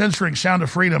censoring Sound of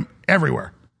Freedom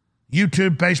everywhere.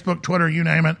 YouTube, Facebook, Twitter, you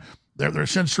name it. They're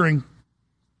censoring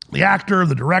the actor,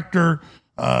 the director,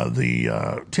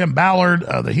 the Tim Ballard,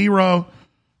 the hero.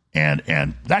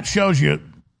 And that shows you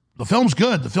the film's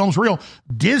good. The film's real.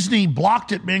 Disney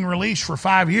blocked it being released for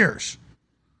 5 years.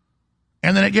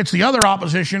 And then it gets the other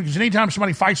opposition, because anytime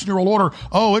somebody fights the New World Order,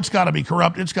 oh, it's got to be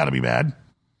corrupt, it's got to be bad.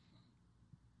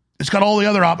 It's got all the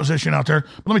other opposition out there.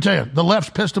 But let me tell you, the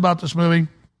left's pissed about this movie.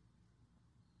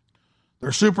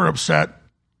 They're super upset.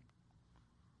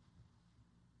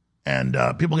 And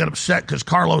people get upset because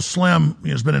Carlos Slim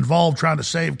has been involved trying to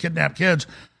save kidnapped kids.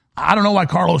 I don't know why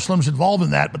Carlos Slim's involved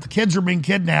in that, but the kids are being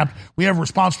kidnapped. We have a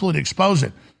responsibility to expose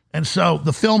it. And so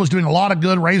the film is doing a lot of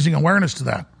good, raising awareness to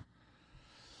that.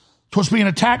 So it's being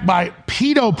attacked by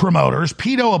pedo promoters,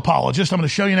 pedo apologists, I'm going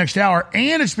to show you next hour,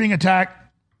 and it's being attacked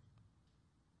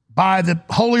by the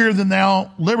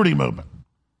holier-than-thou liberty movement.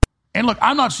 And look,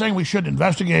 I'm not saying we shouldn't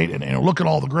investigate and look at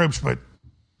all the groups, but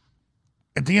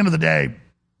at the end of the day,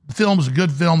 the film is a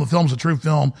good film. The film's a true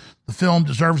film. The film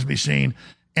deserves to be seen.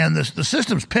 And the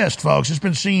system's pissed, folks. It's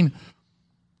been seen.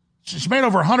 It's made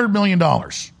over $100 million. And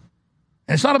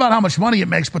it's not about how much money it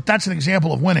makes, but that's an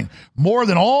example of winning. More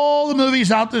than all the movies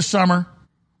out this summer.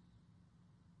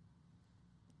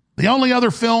 The only other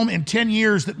film in 10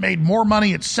 years that made more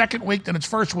money its second week than its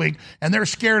first week, and they're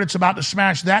scared it's about to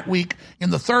smash that week in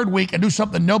the third week and do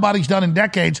something nobody's done in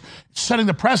decades, setting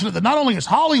the precedent that not only is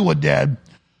Hollywood dead,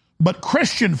 but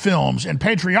Christian films and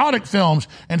patriotic films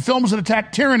and films that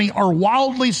attack tyranny are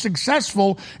wildly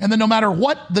successful, and then no matter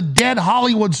what the dead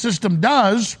Hollywood system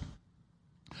does,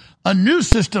 a new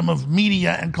system of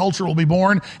media and culture will be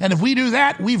born. And if we do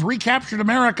that, we've recaptured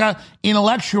America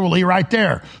intellectually right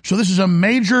there. So this is a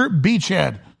major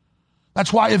beachhead.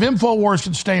 That's why if InfoWars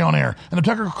can stay on air, and if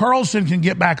Tucker Carlson can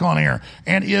get back on air,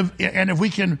 and if we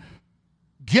can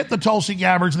get the Tulsi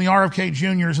Gabbards and the RFK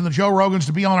Juniors and the Joe Rogans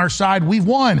to be on our side, we've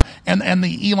won. And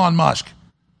the Elon Musk.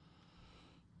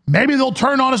 Maybe they'll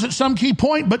turn on us at some key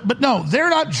point, but no,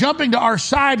 they're not jumping to our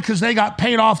side because they got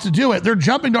paid off to do it. They're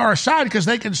jumping to our side because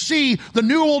they can see the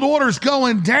new world order's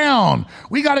going down.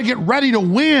 We got to get ready to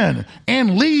win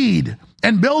and lead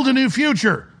and build a new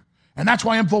future. And that's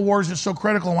why InfoWars is so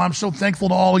critical. And I'm so thankful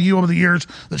to all of you over the years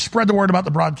that spread the word about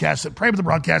the broadcast, that prayed for the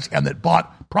broadcast, and that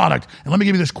bought product. And let me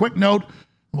give you this quick note.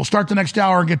 We'll start the next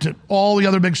hour and get to all the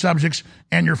other big subjects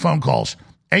and your phone calls.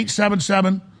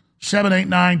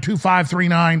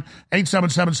 877-789-2539,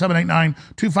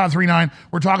 877-789-2539.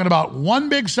 We're talking about one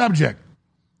big subject,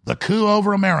 the coup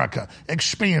over America,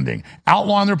 expanding,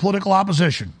 outlawing their political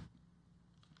opposition.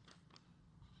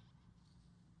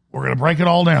 We're going to break it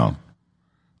all down.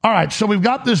 All right, so we've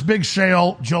got this big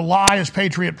sale. July is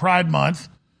Patriot Pride Month,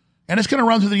 and it's going to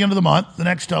run through the end of the month, the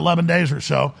next 11 days or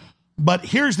so. But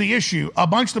here's the issue. A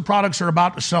bunch of the products are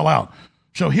about to sell out.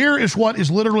 So here is what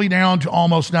is literally down to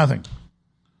almost nothing.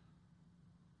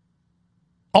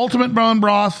 Ultimate Bone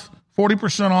Broth,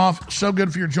 40% off. So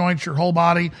good for your joints, your whole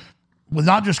body. With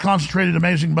not just concentrated,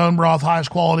 amazing bone broth, highest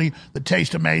quality, that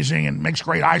tastes amazing and makes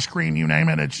great ice cream, you name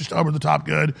it. It's just over the top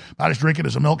good. I just drink it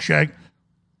as a milkshake.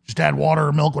 Just add water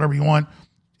or milk, whatever you want.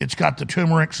 It's got the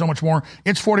turmeric, so much more.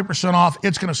 It's 40% off.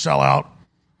 It's going to sell out.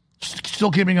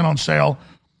 Still keeping it on sale.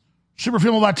 Super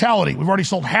Female Vitality. We've already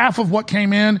sold half of what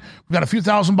came in. We've got a few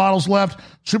thousand bottles left.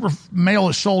 Super Male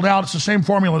is sold out. It's the same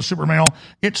formula as Super Male.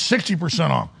 It's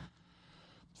 60% off.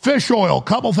 Fish oil,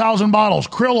 couple thousand bottles.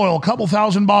 Krill oil, couple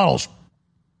thousand bottles.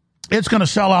 It's going to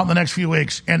sell out in the next few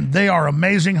weeks, and they are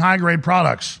amazing high-grade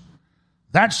products.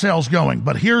 That sale's going,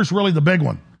 but here's really the big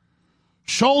one.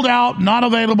 Sold out, not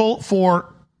available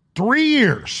for 3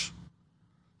 years.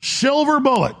 Silver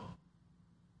Bullet.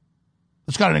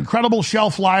 It's got an incredible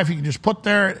shelf life. You can just put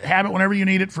there, have it whenever you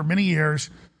need it for many years.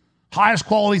 Highest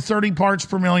quality, 30 parts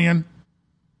per million.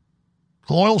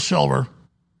 Colloidal silver.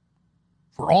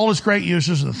 For all its great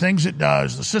uses and the things it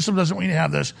does. The system doesn't want you to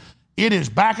have this. It is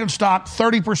back in stock,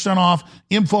 30% off,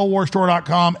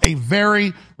 InfoWarsStore.com, a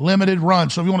very limited run.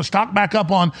 So if you want to stock back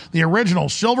up on the original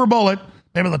Silver Bullet,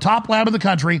 maybe the top lab in the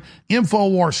country,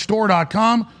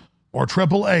 InfoWarsStore.com or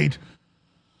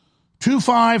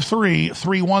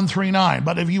 888-253-3139.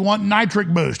 But if you want Nitric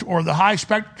Boost or the high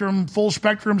spectrum, full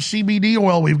spectrum CBD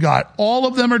oil we've got, all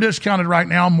of them are discounted right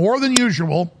now, more than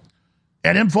usual,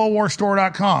 at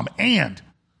InfoWarsStore.com. And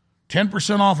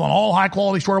 10% off on all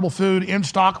high-quality storable food, in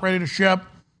stock, ready to ship,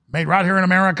 made right here in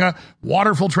America,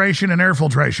 water filtration and air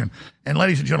filtration. And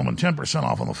ladies and gentlemen, 10%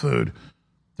 off on the food.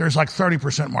 There's like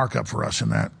 30% markup for us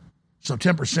in that. So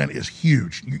 10% is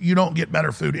huge. You don't get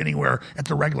better food anywhere at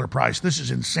the regular price. This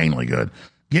is insanely good.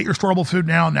 Get your storable food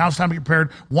now. Now it's time to get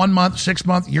prepared. 1 month, 6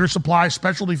 month, year supply,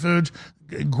 specialty foods,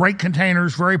 great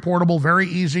containers, very portable, very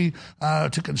easy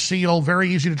to conceal, very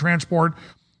easy to transport.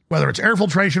 Whether it's air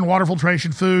filtration, water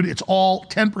filtration, food, it's all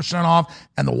 10% off.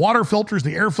 And the water filters,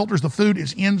 the air filters, the food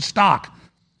is in stock.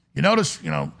 You notice,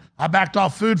 I backed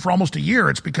off food for almost a year.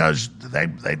 It's because they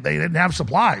didn't have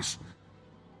supplies.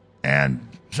 And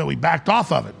so we backed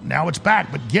off of it. Now it's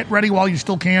back. But get ready while you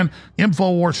still can.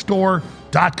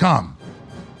 InfoWarsStore.com.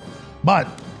 But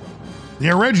the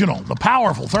original, the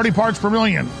powerful, 30 parts per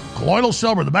million, colloidal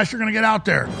silver, the best you're going to get out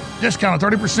there. Discounted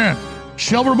 30%.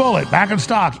 Silver Bullet, back in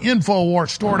stock,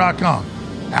 InfoWarsStore.com.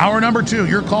 Hour number 2,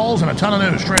 your calls and a ton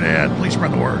of news straight ahead. Please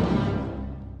spread the word.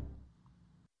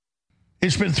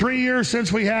 It's been 3 years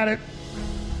since we had it.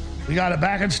 We got it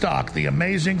back in stock. The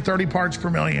amazing 30 parts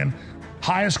per million,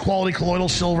 highest quality colloidal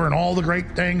silver and all the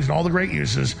great things and all the great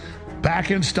uses. Back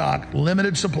in stock,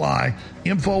 limited supply.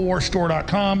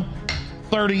 InfoWarsStore.com,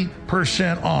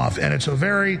 30% off. And it's a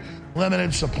very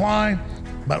limited supply,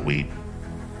 but we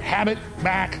have it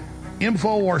back.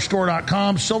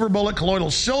 InfoWarsStore.com, Silver Bullet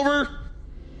Colloidal Silver.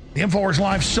 The InfoWars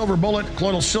Live Silver Bullet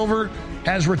Colloidal Silver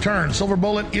has returned. Silver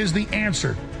Bullet is the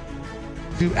answer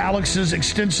to Alex's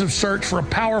extensive search for a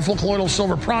powerful colloidal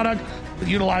silver product that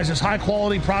utilizes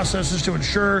high-quality processes to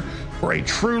ensure for a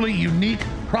truly unique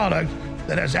product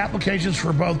that has applications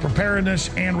for both preparedness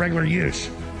and regular use.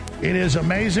 It is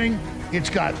amazing.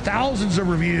 It's got thousands of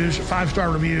reviews,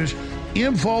 5-star reviews.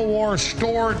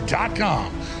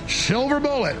 InfoWarsStore.com. Silver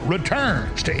Bullet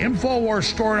returns to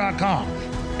InfoWarsStore.com.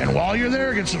 And while you're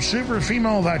there, get some super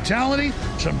female vitality,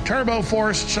 some Turbo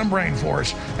Force, some Brain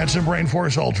Force, and some Brain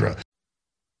Force Ultra.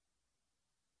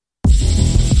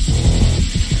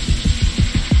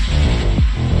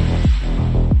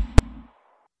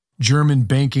 German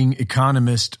banking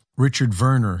economist Richard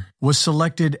Werner was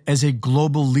selected as a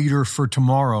global leader for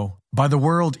tomorrow by the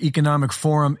World Economic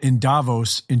Forum in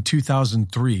Davos in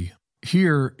 2003.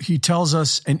 Here, he tells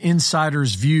us an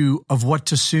insider's view of what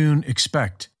to soon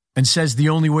expect and says the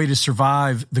only way to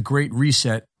survive the Great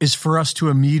Reset is for us to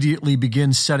immediately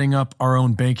begin setting up our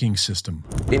own banking system.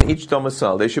 In each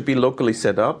domicile, they should be locally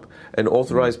set up and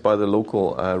authorized by the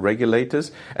local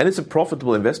regulators. And it's a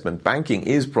profitable investment. Banking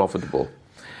is profitable.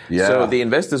 Yeah. So the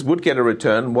investors would get a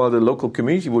return while the local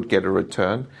community would get a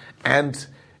return. And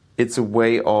it's a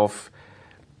way of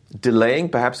delaying,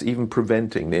 perhaps even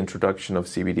preventing the introduction of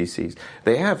CBDCs.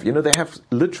 They have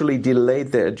literally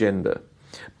delayed their agenda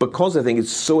because I think it's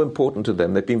so important to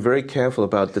them. They've been very careful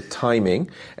about the timing,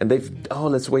 and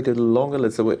let's wait a little longer,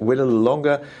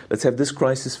 let's have this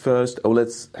crisis first,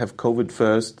 let's have COVID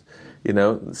first,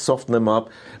 soften them up.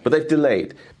 But they've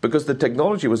delayed because the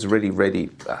technology was already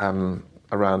ready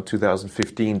around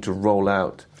 2015 to roll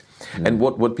out. Mm. And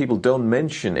what people don't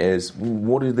mention is,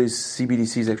 what do these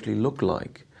CBDCs actually look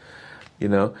like?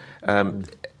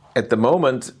 At the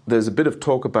moment, there's a bit of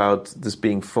talk about this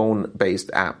being phone-based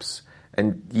apps.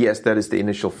 And yes, that is the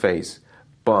initial phase.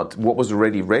 But what was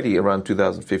already ready around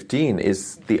 2015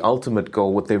 is the ultimate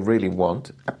goal, what they really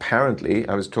want. Apparently,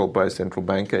 I was told by a central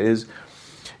banker, is,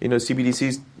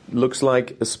 CBDCs looks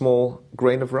like a small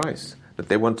grain of rice that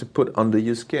they want to put under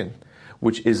your skin,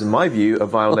 which is, in my view, a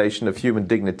violation of human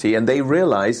dignity. And they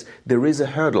realize there is a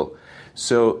hurdle.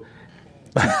 So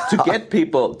to get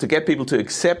people to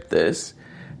accept this,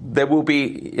 there will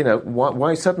be,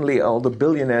 why suddenly are all the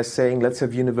billionaires saying, let's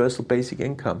have universal basic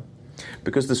income?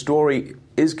 Because the story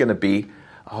is going to be,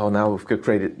 now we've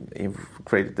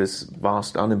created this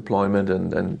vast unemployment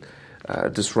and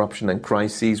disruption and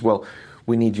crises. Well,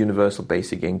 we need universal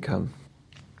basic income.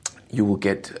 You will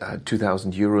get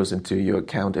 2,000 euros into your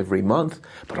account every month.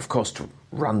 But of course, to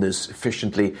run this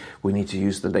efficiently, we need to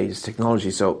use the latest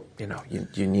technology. So,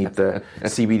 you need the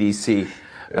CBDC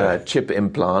chip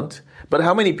implant. But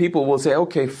how many people will say,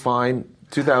 okay, fine,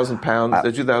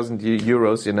 £2,000, 2,000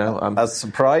 euros,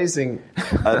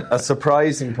 A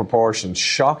surprising proportion,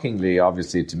 shockingly,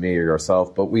 obviously, to me or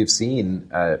yourself, but we've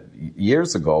seen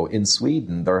years ago in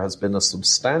Sweden, there has been a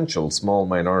substantial small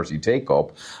minority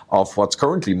take-up of what's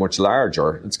currently much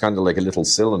larger. It's kind of like a little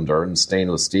cylinder in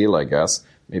stainless steel, I guess.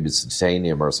 Maybe it's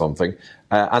titanium or something.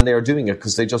 And they're doing it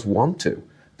because they just want to.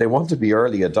 They want to be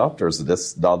early adopters of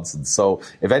this nonsense. So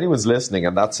if anyone's listening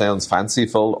and that sounds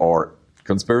fanciful or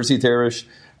conspiracy theorish,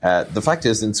 the fact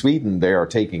is in Sweden they are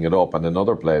taking it up and in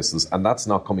other places, and that's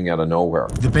not coming out of nowhere.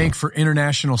 The Bank for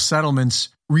International Settlements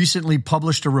recently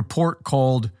published a report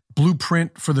called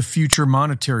Blueprint for the Future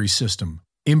Monetary System,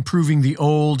 Improving the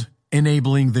Old,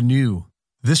 Enabling the New.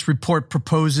 This report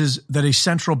proposes that a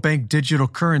central bank digital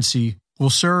currency will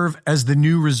serve as the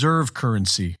new reserve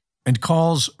currency and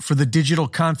calls for the digital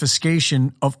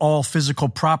confiscation of all physical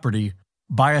property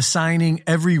by assigning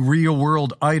every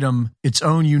real-world item its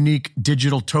own unique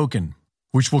digital token,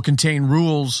 which will contain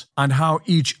rules on how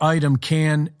each item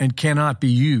can and cannot be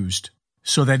used,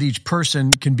 so that each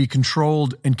person can be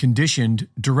controlled and conditioned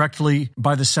directly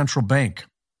by the central bank.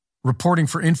 Reporting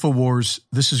for InfoWars,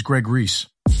 this is Greg Reese.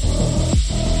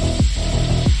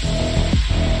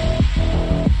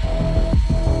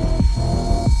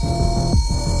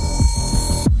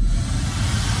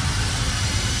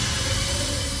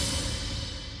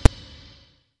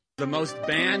 The most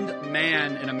banned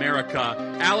man in America,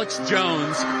 Alex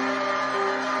Jones.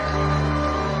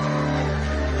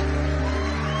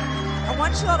 I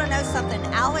want you all to know something.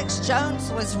 Alex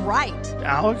Jones was right.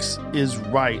 Alex is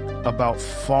right about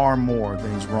far more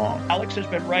than he's wrong. Alex has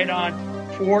been right on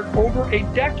for over a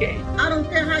decade. I don't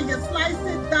care how you slice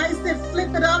it, dice it,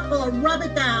 flip it up, or rub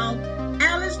it down.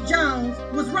 Alex Jones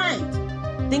was right.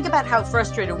 Think about how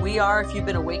frustrated we are if you've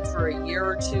been awake for a year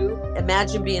or two.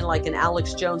 Imagine being like an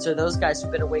Alex Jones or those guys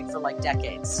who've been awake for like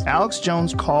decades. Alex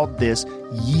Jones called this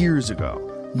years ago.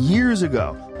 Years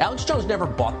ago. Alex Jones never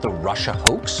bought the Russia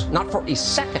hoax, not for a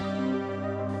second.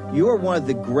 You are one of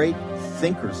the great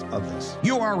thinkers of this.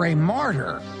 You are a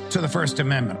martyr to the First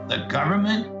Amendment. The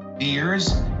government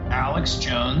fears Alex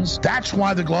Jones. That's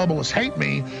why the globalists hate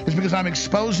me, is because I'm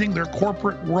exposing their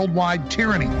corporate worldwide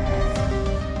tyranny.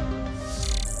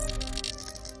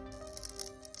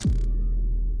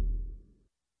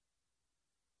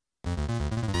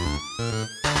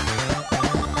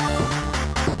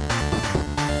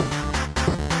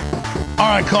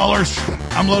 All right, callers,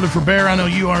 I'm loaded for bear. I know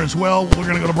you are as well. We're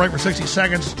going to go to break for 60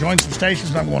 seconds, join some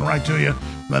stations, and I'm going right to you.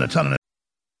 Then a ton of it.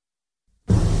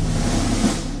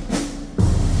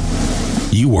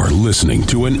 You are listening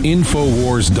to an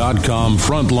Infowars.com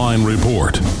frontline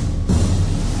report.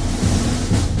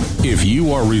 If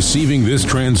you are receiving this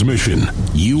transmission,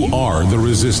 you are the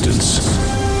resistance.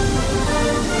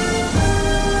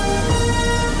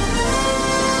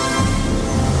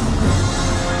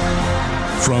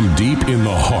 From deep in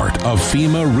the heart of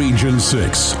FEMA Region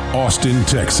 6, Austin,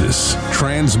 Texas,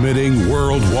 transmitting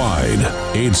worldwide,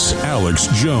 it's Alex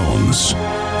Jones.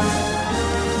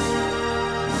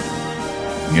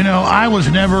 You know, I was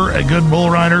never a good bull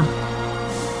rider.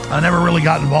 I never really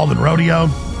got involved in rodeo,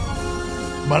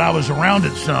 but I was around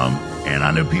it some, and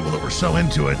I knew people that were so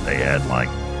into it, they had like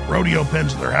rodeo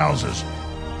pens at their houses.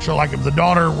 So like if the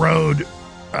daughter rode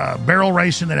barrel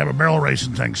racing, they'd have a barrel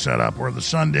racing thing set up, or the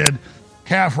son did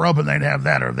calf roping, they'd have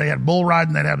that, or if they had bull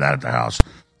riding, they'd have that at the house.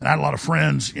 And I had a lot of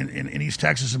friends in East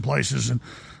Texas and places, and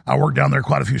I worked down there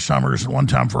quite a few summers, and one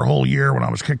time for a whole year when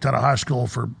I was kicked out of high school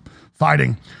for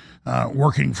fighting,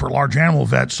 working for large animal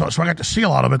vets, so I got to see a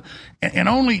lot of it. And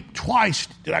only twice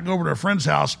did I go over to a friend's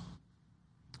house,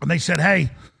 and they said,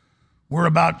 "Hey, we're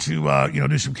about to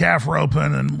do some calf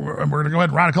roping, and we're going to go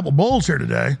ahead and ride a couple bulls here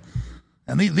today.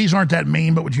 And these aren't that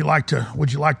mean, but would you like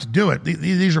to do it?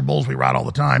 These are bulls we ride all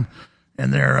the time,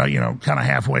 and they're kind of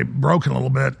halfway broken a little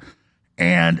bit."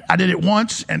 And I did it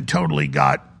once and totally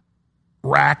got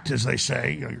racked, as they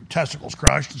say, your testicles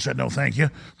crushed, and said no, thank you.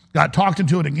 Got talked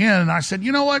into it again, and I said,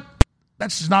 you know what?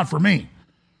 That's not for me.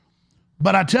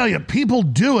 But I tell you, people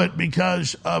do it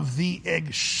because of the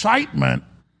excitement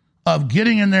of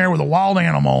getting in there with a wild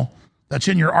animal that's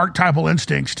in your archetypal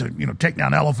instincts to, take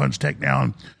down elephants, take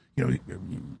down,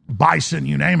 bison,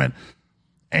 you name it,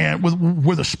 and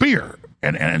with a spear.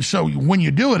 And so when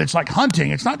you do it, it's like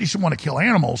hunting. It's not just you want to kill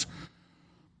animals.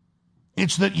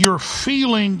 It's that you're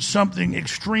feeling something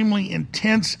extremely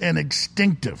intense and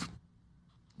instinctive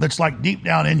that's like deep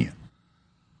down in you.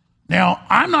 Now,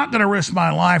 I'm not going to risk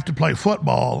my life to play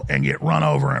football and get run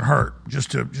over and hurt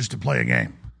just to play a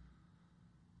game.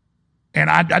 And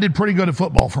I did pretty good at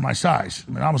football for my size.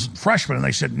 I mean, I was a freshman, and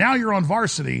they said, now you're on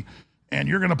varsity, and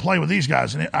you're going to play with these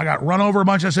guys. And I got run over a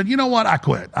bunch. I said, you know what? I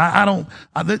quit.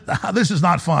 This is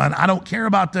not fun. I don't care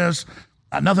about this.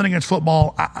 Nothing against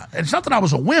football. It's not that I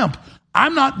was a wimp.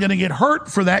 I'm not going to get hurt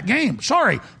for that game.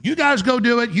 Sorry. You guys go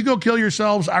do it. You go kill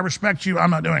yourselves. I respect you. I'm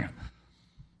not doing it.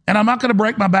 And I'm not going to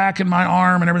break my back and my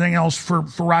arm and everything else for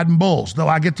riding bulls, though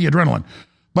I get the adrenaline.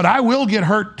 But I will get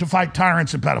hurt to fight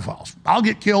tyrants and pedophiles. I'll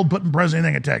get killed, put in prison,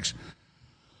 anything it takes.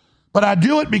 But I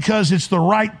do it because it's the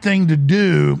right thing to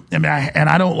do, and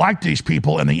I don't like these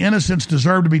people, and the innocents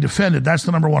deserve to be defended. That's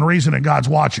the number one reason, and God's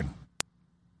watching.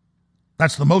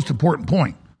 That's the most important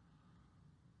point.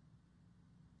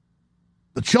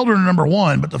 The children are number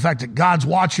one, but the fact that God's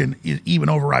watching even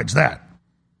overrides that.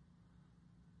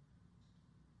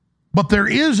 But there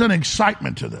is an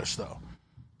excitement to this, though.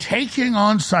 Taking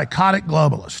on psychotic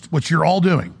globalists, which you're all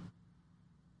doing.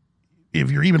 If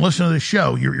you're even listening to this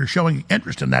show, you're showing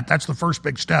interest in that. That's the first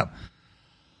big step.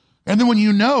 And then when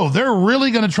they're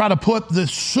really going to try to put the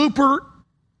super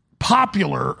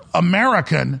popular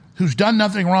American who's done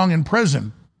nothing wrong in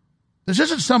prison. This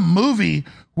isn't some movie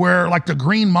where, like the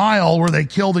Green Mile, where they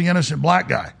kill the innocent black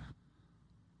guy.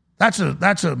 That's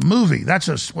a movie. That's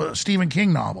a Stephen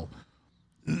King novel.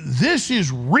 This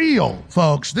is real,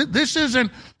 folks. This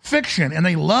isn't fiction. And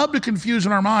they love to confuse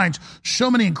in our minds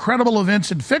so many incredible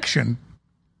events in fiction.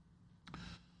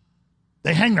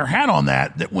 They hang their hat on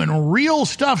that when real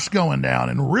stuff's going down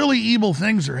and really evil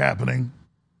things are happening,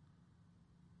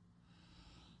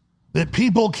 that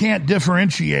people can't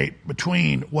differentiate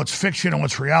between what's fiction and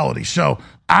what's reality. So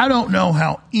I don't know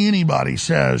how anybody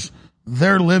says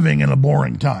they're living in a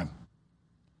boring time.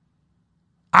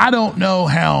 I don't know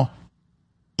how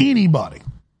anybody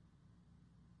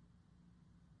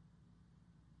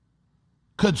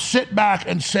could sit back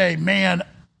and say, man,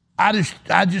 I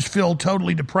just feel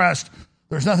totally depressed.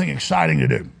 There's nothing exciting to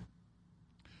do.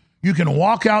 You can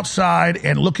walk outside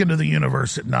and look into the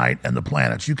universe at night and the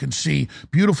planets. You can see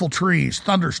beautiful trees,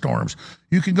 thunderstorms.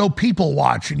 You can go people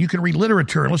watch, and you can read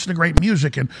literature and listen to great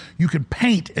music, and you can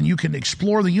paint, and you can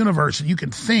explore the universe, and you can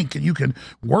think, and you can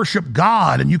worship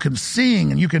God, and you can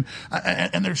sing, and you can,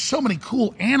 and there's so many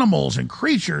cool animals and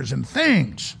creatures and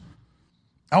things.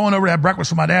 I went over to have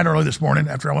breakfast with my dad early this morning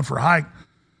after I went for a hike,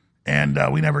 and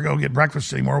we never go get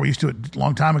breakfast anymore. We used to it a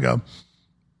long time ago.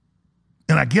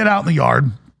 And I get out in the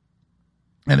yard,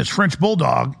 and his French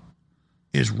bulldog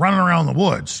is running around the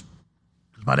woods.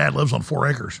 My dad lives on 4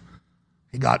 acres.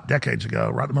 He got decades ago,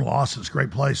 right in the middle of Austin. It's a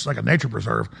great place. It's like a nature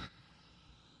preserve.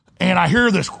 And I hear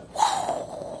this, and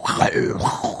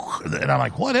I'm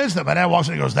like, what is that? My dad walks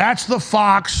in and he goes, that's the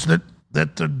fox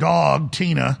that the dog,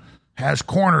 Tina, has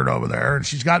cornered over there, and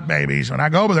she's got babies. And I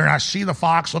go over there, and I see the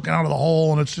fox looking out of the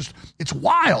hole, and it's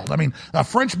wild. I mean, a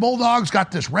French bulldog's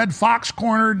got this red fox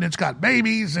cornered, and it's got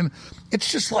babies, and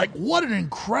it's just like, what an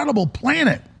incredible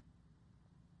planet.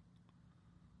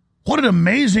 What an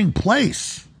amazing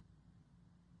place.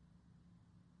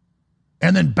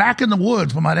 And then back in the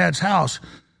woods by my dad's house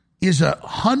is a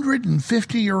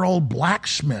 150-year-old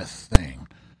blacksmith thing.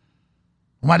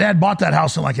 My dad bought that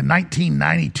house in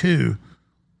 1992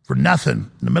 for nothing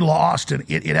in the middle of Austin.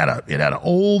 It had an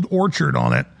old orchard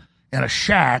on it and a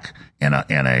shack and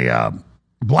a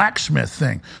blacksmith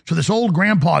thing. So this old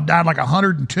grandpa died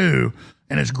 102,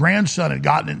 and his grandson had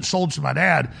gotten it and sold it to my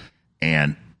dad.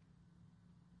 And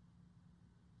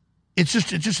it's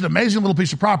just an amazing little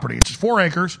piece of property. It's 4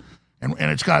 acres, and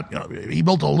it's got, he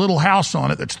built a little house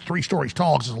on it that's 3 stories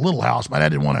tall because it's a little house. My dad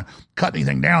didn't want to cut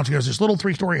anything down, so he has this little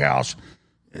 3-story house.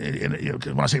 And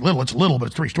when I say little, it's little, but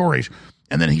it's 3 stories.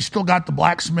 And then he's still got the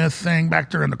blacksmith thing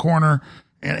back there in the corner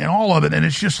and all of it. And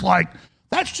it's just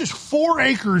that's just 4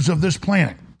 acres of this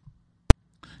planet.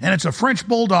 And it's a French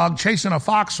bulldog chasing a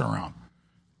fox around.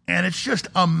 And it's just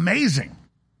amazing.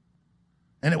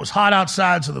 And it was hot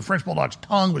outside, so the French bulldog's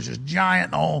tongue was just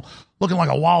giant and all looking like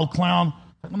a wild clown.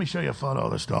 Let me show you a photo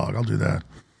of this dog. I'll do that.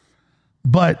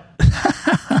 But,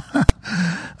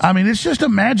 I mean, it's just a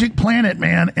magic planet,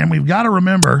 man. And we've got to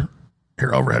remember,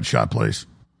 here, overhead shot, please.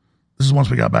 This is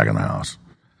once we got back in the house.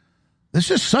 It's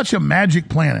just such a magic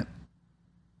planet.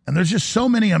 And there's just so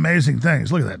many amazing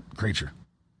things. Look at that creature.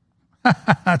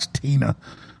 That's Tina.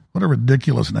 What a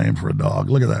ridiculous name for a dog.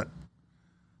 Look at that.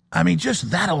 I mean, just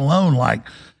that alone,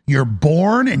 you're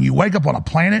born and you wake up on a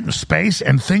planet in space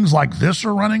and things like this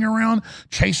are running around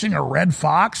chasing a red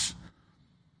fox.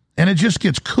 And it just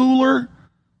gets cooler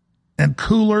and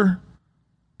cooler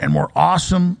and more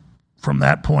awesome from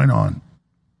that point on.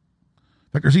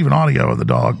 In fact, there's even audio of the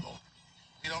dog.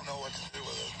 You don't know what to do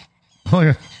with it. Look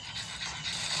at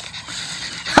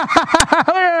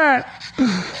look at that. Oh,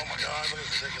 my God. Look at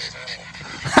this ridiculous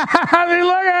animal. I mean,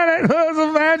 look at it. It's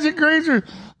a magic creature.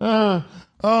 Oh,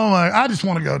 my. I just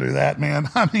want to go do that, man.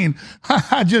 I mean, all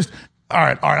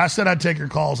right. I said I'd take your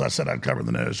calls. I said I'd cover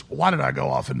the news. Why did I go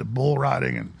off into bull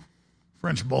riding and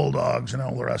French bulldogs and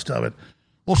all the rest of it?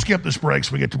 We'll skip this break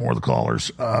so we get to more of the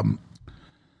callers.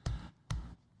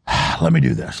 Let me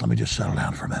do this. Let me just settle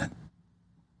down for a minute.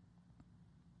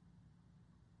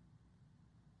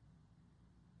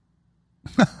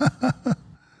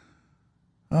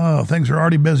 Oh, things are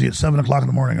already busy at 7 o'clock in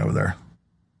the morning over there.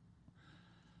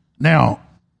 Now,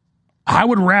 I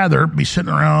would rather be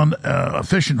sitting around a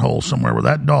fishing hole somewhere with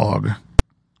that dog,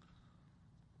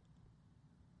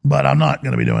 but I'm not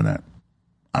going to be doing that.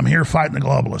 I'm here fighting the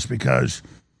globalists because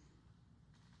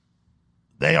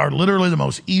they are literally the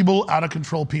most evil,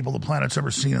 out-of-control people the planet's ever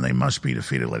seen, and they must be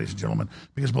defeated, ladies and gentlemen,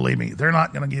 because believe me, they're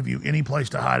not going to give you any place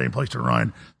to hide, any place to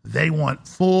run. They want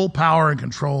full power and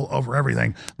control over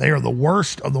everything. They are the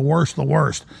worst of the worst of the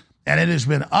worst, and it has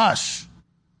been us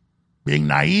being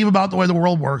naive about the way the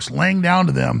world works, laying down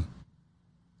to them,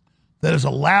 that has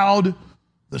allowed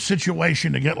the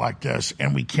situation to get like this,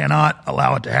 and we cannot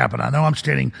allow it to happen. I know I'm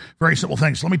stating very simple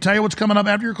things. So let me tell you what's coming up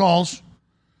after your calls.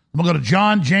 We'll go to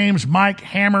John, James, Mike,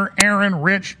 Hammer, Aaron,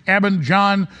 Rich, Eben,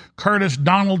 John, Curtis,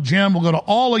 Donald, Jim. We'll go to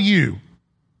all of you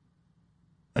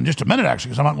in just a minute,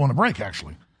 actually, because I'm not going to break,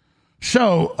 actually.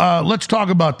 So let's talk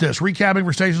about this. Recapping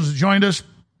for stations that joined us.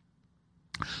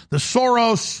 The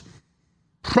Soros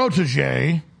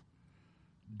protege,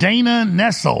 Dana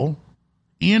Nessel,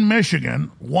 in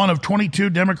Michigan, one of 22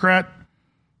 Democrat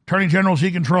attorney generals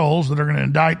he controls that are going to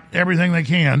indict everything they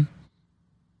can,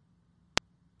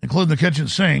 including the kitchen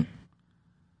sink,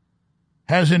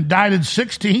 has indicted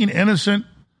 16 innocent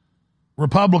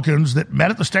Republicans that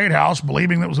met at the State House,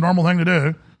 believing that was a normal thing to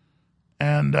do,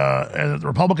 and at the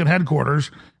Republican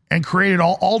headquarters, and created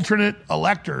alternate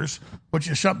electors, which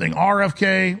is something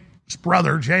RFK's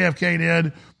brother, JFK,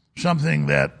 did, something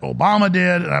that Obama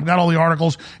did, and I've got all the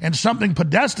articles, and something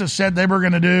Podesta said they were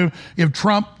going to do if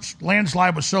Trump's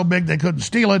landslide was so big they couldn't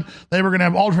steal it. They were going to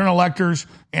have alternate electors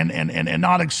and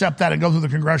not accept that and go through the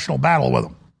congressional battle with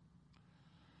them.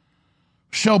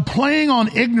 So playing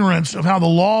on ignorance of how the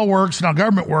law works and how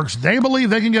government works, they believe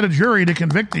they can get a jury to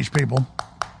convict these people.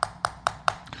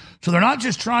 So they're not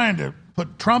just trying to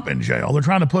put Trump in jail, they're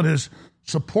trying to put his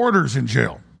supporters in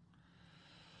jail.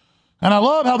 And I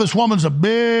love how this woman's a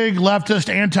big leftist,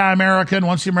 anti-American,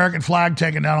 wants the American flag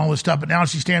taken down, all this stuff, but now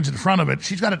she stands in front of it.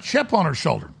 She's got a chip on her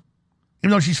shoulder,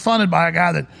 even though she's funded by a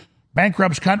guy that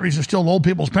bankrupts countries and steals old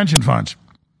people's pension funds.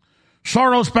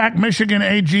 Soros-backed Michigan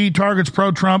AG targets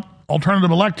pro-Trump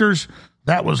alternative electors.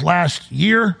 That was last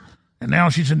year, and now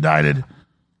she's indicted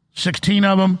 16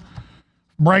 of them.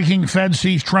 Breaking, Fed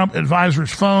seized Trump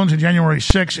advisors' phones in January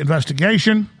 6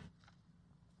 investigation.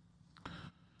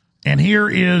 And here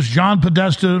is John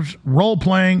Podesta's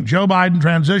role-playing Joe Biden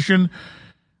transition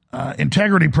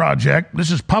integrity project. This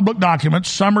is public documents,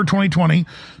 summer 2020,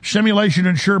 simulation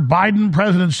to ensure Biden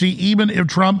presidency even if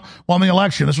Trump won the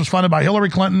election. This was funded by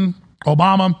Hillary Clinton,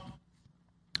 Obama,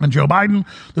 and Joe Biden.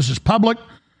 This is public.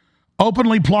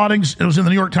 Openly plotting, it was in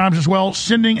the New York Times as well,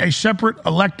 sending a separate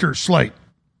elector slate.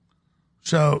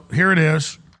 So here it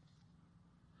is.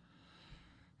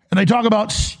 And they talk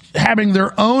about having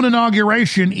their own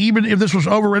inauguration, even if this was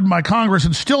overridden by Congress,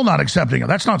 and still not accepting it.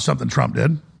 That's not something Trump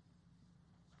did.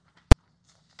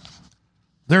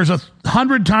 There's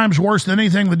 100 times worse than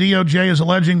anything the DOJ is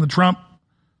alleging the Trump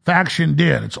faction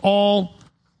did. It's all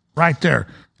right there.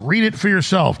 Read it for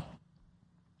yourself.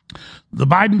 The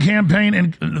Biden campaign,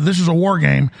 and this is a war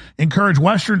game, encouraged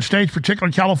Western states,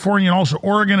 particularly California and also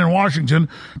Oregon and Washington,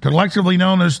 collectively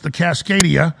known as the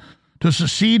Cascadia, to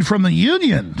secede from the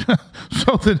Union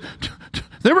so that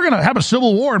they were going to have a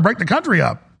civil war and break the country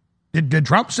up. Did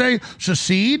Trump say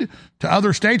secede to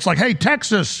other states like, hey,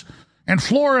 Texas and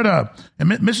Florida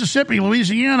and Mississippi,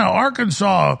 Louisiana,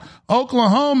 Arkansas,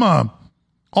 Oklahoma,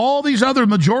 all these other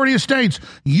majority of states,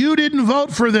 you didn't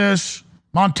vote for this.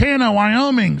 Montana,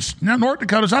 Wyoming, North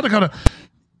Dakota, South Dakota,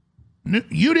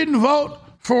 you didn't vote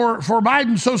for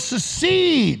Biden, so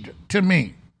secede to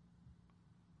me.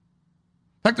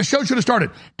 In fact, the show should have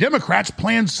started. Democrats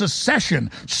plan secession,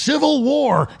 civil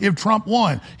war if Trump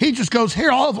won. He just goes,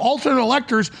 here, I'll have alternate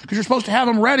electors because you're supposed to have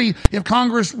them ready if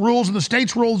Congress rules and the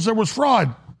states rules there was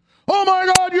fraud. Oh, my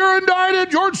God, you're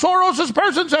indicted. George Soros'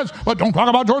 person says, but don't talk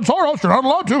about George Soros. You're not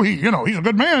allowed to. He's a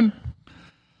good man.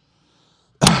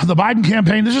 The Biden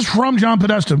campaign, this is from John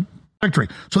Podesta, victory.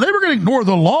 So they were going to ignore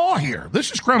the law here.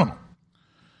 This is criminal.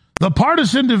 The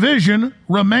partisan division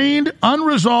remained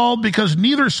unresolved because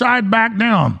neither side backed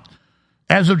down.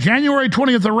 As of January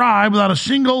 20th arrived without a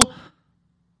single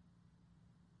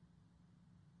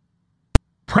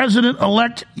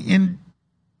president-elect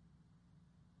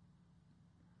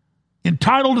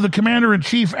entitled to the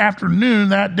commander-in-chief after noon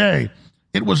that day.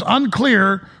 It was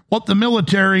unclear what the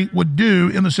military would do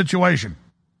in the situation.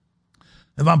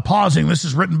 If I'm pausing, this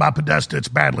is written by Podesta. It's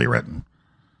badly written.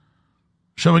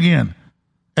 So again,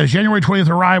 as January 20th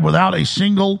arrived without a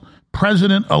single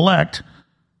president-elect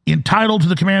entitled to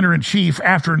the commander-in-chief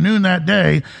after noon that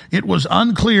day, it was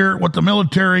unclear what the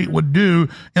military would do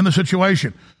in the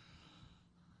situation.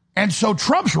 And so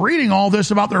Trump's reading all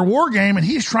this about their war game, and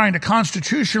he's trying to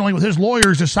constitutionally, with his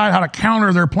lawyers, decide how to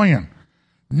counter their plan.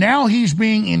 Now he's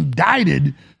being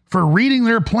indicted for reading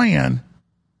their plan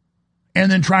and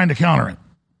then trying to counter it.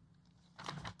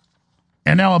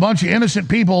 And now a bunch of innocent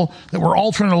people that were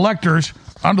alternate electors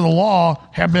under the law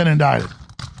have been indicted.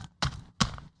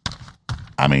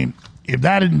 I mean, if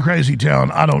that isn't crazy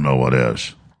town, I don't know what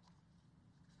is.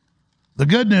 The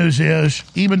good news is,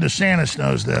 even DeSantis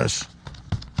knows this.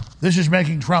 This is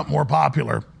making Trump more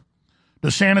popular.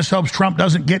 DeSantis hopes Trump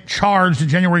doesn't get charged in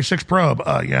January 6th probe.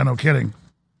 Yeah, no kidding.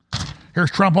 Here's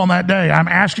Trump on that day. I'm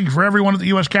asking for everyone at the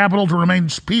U.S. Capitol to remain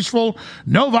peaceful.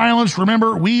 No violence.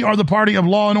 Remember, we are the party of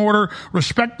law and order.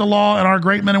 Respect the law and our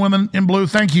great men and women in blue.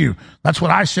 Thank you. That's what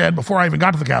I said before I even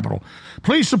got to the Capitol.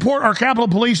 Please support our Capitol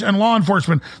Police and law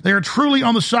enforcement. They are truly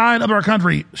on the side of our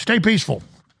country. Stay peaceful.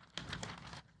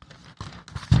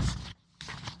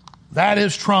 That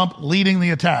is Trump leading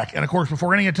the attack. And, of course,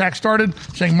 before any attack started,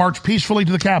 saying march peacefully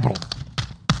to the Capitol.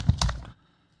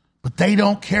 they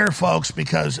don't care, folks,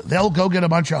 because they'll go get a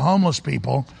bunch of homeless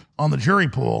people on the jury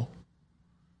pool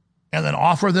and then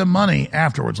offer them money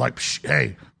afterwards. Like,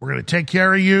 hey, we're going to take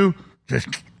care of you. Just,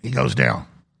 he goes down.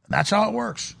 And that's how it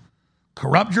works.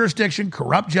 Corrupt jurisdiction,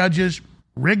 corrupt judges,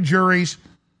 rigged juries.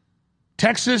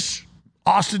 Texas,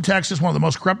 Austin, Texas, one of the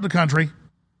most corrupt in the country.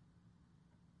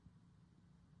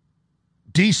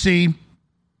 D.C.,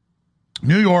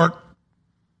 New York,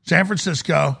 San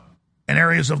Francisco, and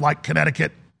areas of like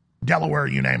Connecticut, Delaware,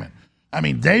 you name it. I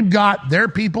mean, they've got their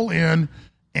people in,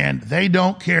 and they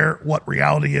don't care what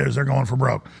reality is. They're going for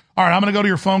broke. All right, I'm going to go to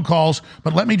your phone calls,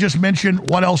 but let me just mention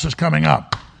what else is coming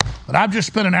up. But I've just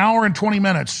spent an hour and 20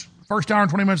 minutes, first hour and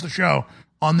 20 minutes of the show,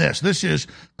 on this. This is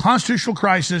constitutional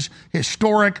crisis,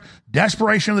 historic,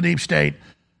 desperation of the deep state,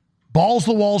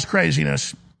 balls-to-the-walls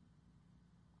craziness.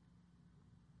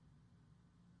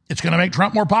 It's going to make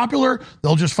Trump more popular.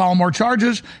 They'll just file more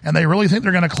charges, and they really think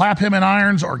they're going to clap him in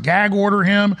irons or gag order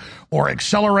him or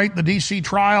accelerate the D.C.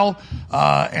 trial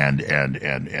and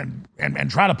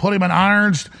try to put him in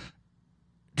irons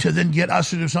to then get us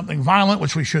to do something violent,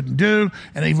 which we shouldn't do.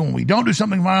 And even when we don't do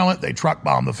something violent, they truck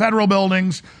bomb the federal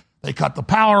buildings. They cut the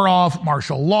power off,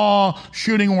 martial law,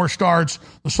 shooting war starts.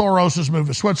 The Soroses move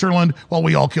to Switzerland while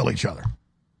we all kill each other.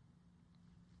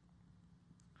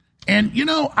 And, you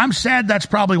know, I'm sad that's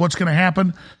probably what's going to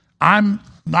happen. I'm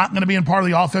not going to be in part of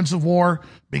the offensive war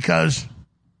because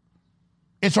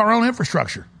it's our own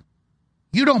infrastructure.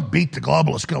 You don't beat the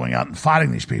globalists going out and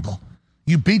fighting these people.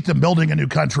 You beat them building a new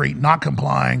country, not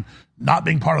complying, not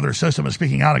being part of their system and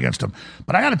speaking out against them.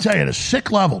 But I got to tell you, at a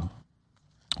sick level,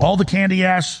 all the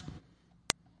candy-ass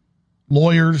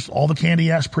lawyers, all the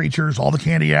candy-ass preachers, all the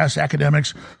candy-ass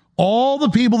academics, all the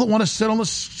people that want to sit on the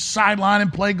sideline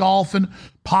and play golf and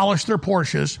polish their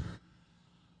Porsches,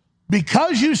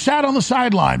 because you sat on the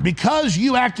sideline, because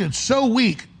you acted so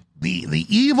weak, the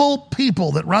evil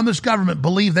people that run this government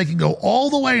believe they can go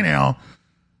all the way now,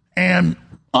 and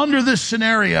under this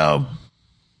scenario,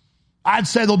 I'd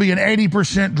say there'll be an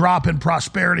 80% drop in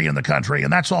prosperity in the country,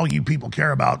 and that's all you people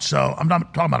care about. So I'm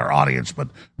not talking about our audience, but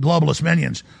globalist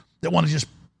minions that want to just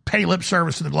pay lip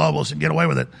service to the globalists and get away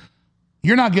with it.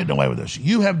 You're not getting away with this.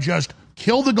 You have just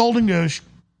killed the golden goose,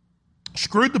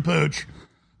 screwed the pooch,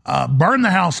 burned the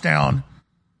house down,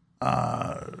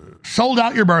 sold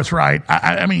out your birthright.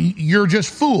 I mean, you're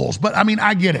just fools. But, I mean,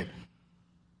 I get it.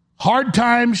 Hard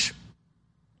times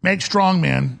make strong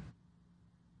men.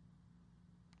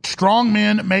 Strong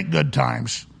men make good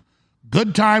times.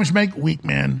 Good times make weak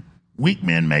men. Weak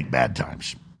men make bad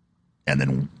times. And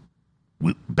then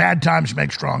bad times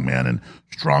make strong men, and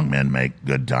strong men make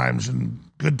good times, and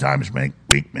good times make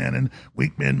weak men, and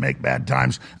weak men make bad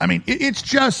times. I mean, it's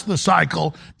just the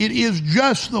cycle. It is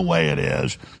just the way it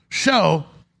is. So,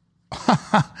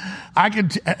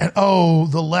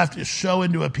 the left is so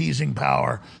into appeasing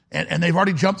power, and they've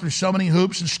already jumped through so many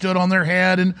hoops and stood on their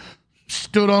head and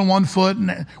stood on one foot,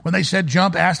 and when they said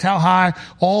jump, asked how high,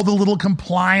 all the little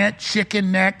compliant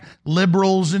chicken neck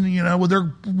liberals and, you know, with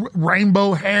their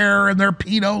rainbow hair and their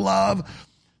pedo love,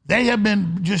 they have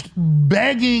been just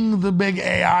begging the big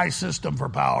AI system for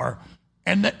power.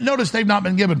 And notice they've not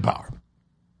been given power.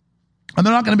 And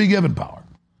they're not going to be given power.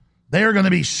 They are going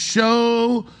to be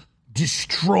so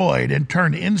destroyed and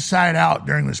turned inside out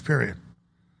during this period.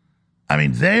 I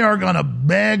mean, they are going to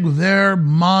beg their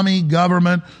mommy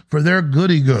government for their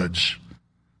goody goods.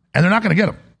 And they're not going to get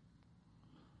them.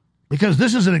 Because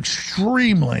this is an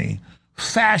extremely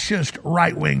fascist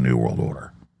right-wing New World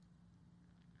Order.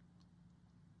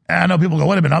 And I know people go,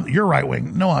 wait a minute, you're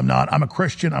right-wing. No, I'm not. I'm a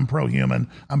Christian. I'm pro-human.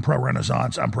 I'm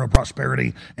pro-Renaissance. I'm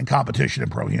pro-prosperity and competition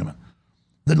and pro-human.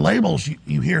 The labels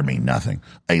you hear mean nothing.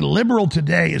 A liberal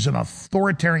today is an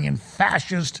authoritarian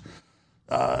fascist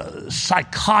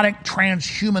psychotic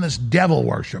transhumanist devil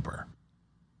worshiper.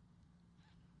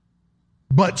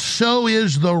 But so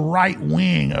is the right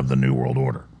wing of the New World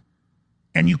Order.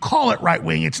 And you call it right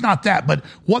wing, it's not that, but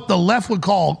what the left would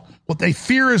call, what they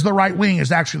fear is the right wing,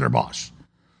 is actually their boss.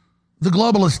 The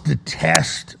globalists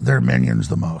detest their minions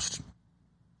the most.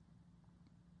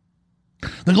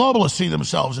 The globalists see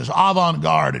themselves as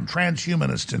avant-garde and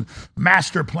transhumanists and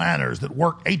master planners that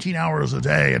work 18 hours a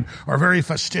day and are very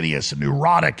fastidious and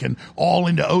neurotic and all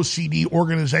into OCD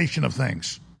organization of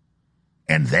things.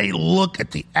 And they look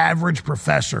at the average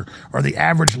professor or the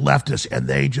average leftist and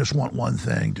they just want one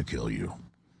thing: to kill you.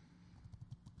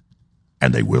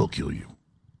 And they will kill you.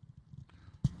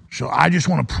 So I just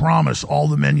want to promise all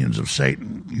the minions of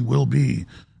Satan, you will be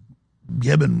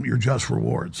given your just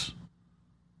rewards.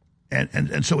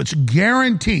 And so it's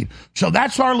guaranteed. So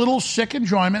that's our little sick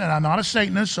enjoyment, and I'm not a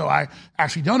Satanist, so I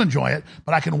actually don't enjoy it,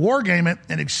 but I can war game it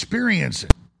and experience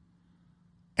it.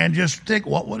 and just think,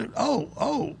 what would it,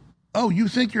 oh, you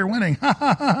think you're winning.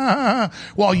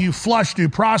 While you flush due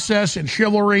process and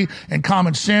chivalry and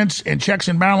common sense and checks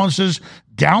and balances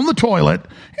down the toilet,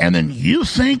 and then you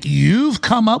think you've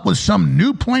come up with some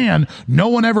new plan no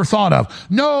one ever thought of.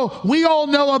 No, we all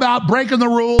know about breaking the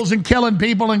rules and killing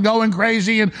people and going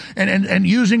crazy and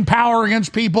using power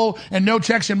against people and no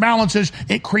checks and balances.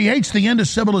 It creates the end of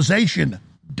civilization,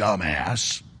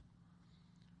 dumbass.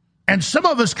 And some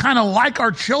of us kind of like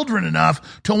our children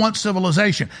enough to want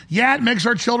civilization. Yeah, it makes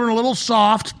our children a little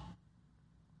soft.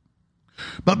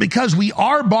 But because we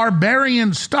are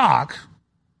barbarian stock,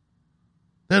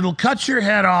 it'll cut your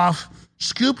head off,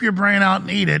 scoop your brain out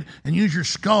and eat it, and use your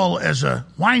skull as a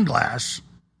wine glass.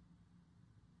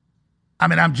 I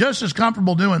mean, I'm just as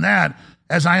comfortable doing that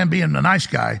as I am being a nice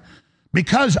guy,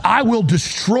 because I will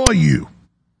destroy you.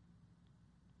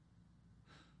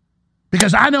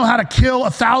 Because I know how to kill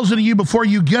 1,000 of you before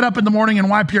you get up in the morning and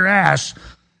wipe your ass.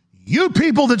 You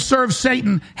people that serve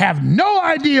Satan have no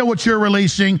idea what you're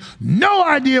releasing, no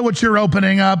idea what you're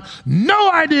opening up,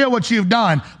 no idea what you've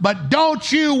done. But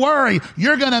don't you worry.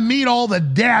 You're going to meet all the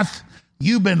death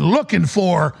you've been looking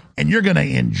for, and you're going to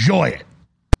enjoy it.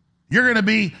 You're going to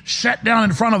be set down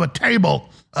in front of a table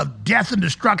of death and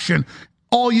destruction,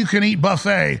 all you can eat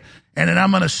buffet. And then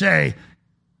I'm going to say,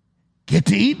 get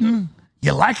to eating.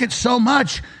 You like it so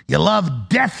much. You love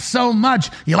death so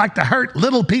much. You like to hurt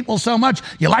little people so much.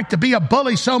 You like to be a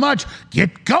bully so much.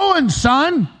 Get going,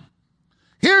 son.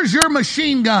 Here's your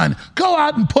machine gun. Go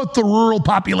out and put the rural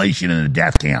population in a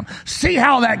death camp. See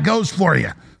how that goes for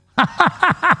you. All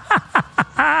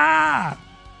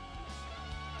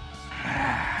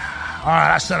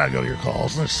right, I said I'd go to your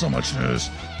calls. There's so much news.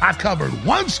 I've covered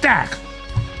one stack.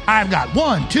 I've got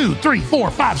 1, 2, 3, 4,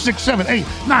 5, 6, 7, 8,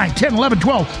 9, 10, 11,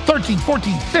 12, 13,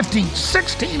 14, 15,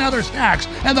 16 other stacks,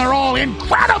 and they're all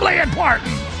incredibly important.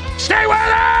 Stay with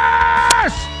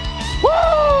us!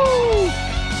 Woo!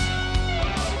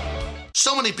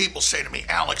 So many people say to me,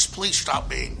 Alex, please stop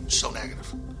being so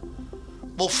negative.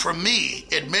 Well, for me,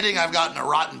 admitting I've gotten a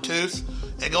rotten tooth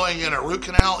and going in a root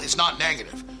canal is not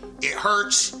negative. It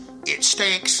hurts, it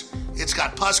stinks, it's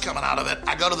got pus coming out of it.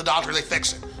 I go to the doctor, they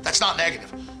fix it. That's not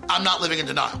negative. I'm not living in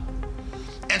denial.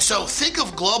 And so think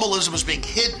of globalism as being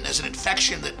hidden as an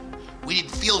infection that we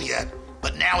didn't feel yet,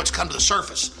 but now it's come to the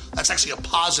surface. That's actually a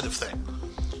positive thing.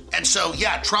 And so,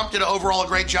 yeah, Trump did overall a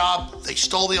great job. They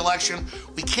stole the election.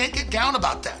 We can't get down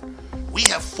about that. We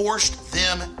have forced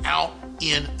them out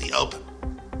in the open.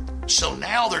 So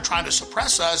now they're trying to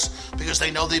suppress us because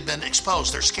they know they've been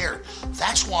exposed. They're scared.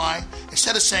 That's why,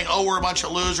 instead of saying, oh, we're a bunch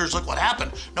of losers, look what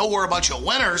happened. No, we're a bunch of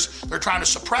winners. They're trying to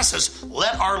suppress us.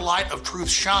 Let our light of truth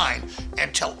shine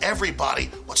and tell everybody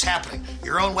what's happening.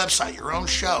 Your own website, your own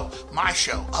show, my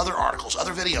show, other articles,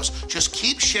 other videos. Just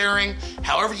keep sharing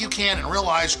however you can and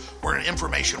realize we're in an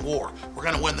information war. We're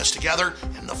going to win this together,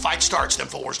 and the fight starts at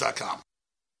Infowars.com.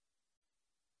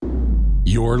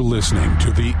 You're listening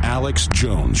to The Alex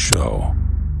Jones Show.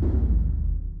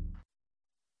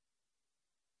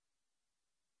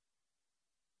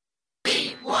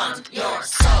 We want your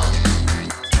soul.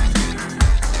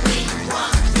 We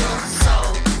want your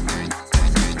soul.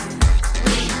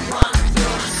 We want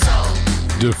your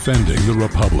soul. Defending the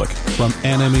Republic from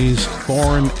enemies,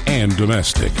 foreign and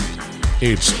domestic.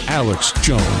 It's Alex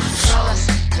Jones. Tell us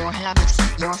your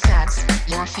habits, your facts,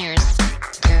 your fears.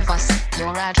 Give us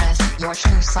your address, your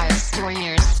shoe size, your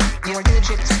years, your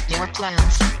digits, your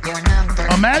plans, your number.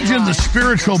 Imagine the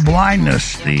spiritual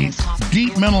blindness, the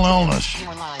deep mental illness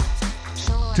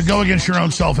to go against your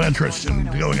own self-interest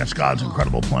and to go against God's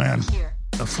incredible plan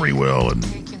of free will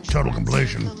and total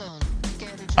completion.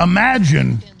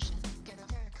 Imagine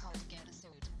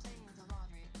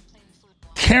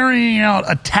carrying out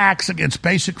attacks against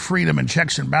basic freedom and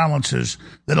checks and balances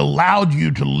that allowed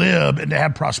you to live and to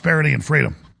have prosperity and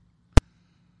freedom.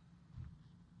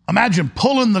 Imagine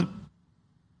pulling the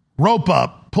rope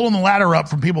up, pulling the ladder up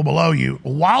from people below you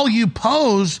while you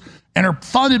pose and are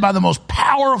funded by the most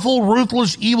powerful,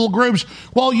 ruthless, evil groups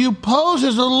while you pose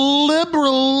as a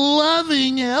liberal,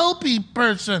 loving, helpy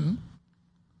person.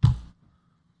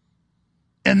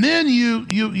 And then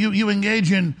you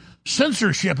engage in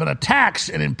censorship and attacks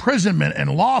and imprisonment and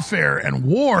lawfare and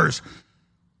wars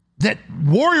that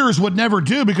warriors would never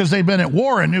do because they've been at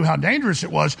war and knew how dangerous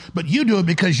it was, but you do it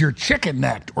because you're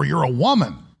chicken-necked or you're a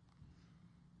woman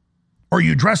or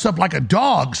you dress up like a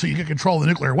dog so you can control the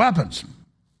nuclear weapons.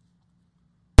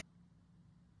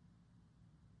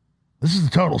 This is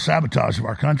the total sabotage of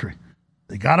our country.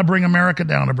 They got to bring America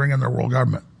down to bring in their world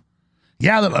government.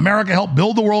 Yeah, America helped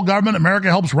build the world government. America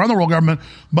helps run the world government,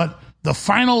 but The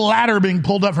final ladder being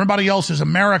pulled up for everybody else is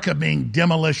America being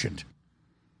demolitioned.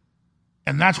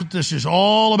 And that's what this is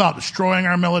all about, destroying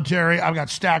our military. I've got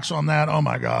stacks on that. Oh,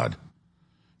 my God.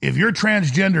 If you're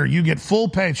transgender, you get full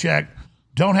paycheck,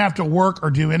 don't have to work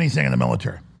or do anything in the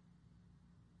military.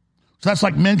 So that's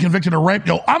like men convicted of rape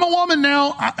go, I'm a woman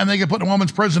now, and they get put in a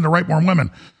woman's prison to rape more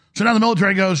women. So now the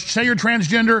military goes, say you're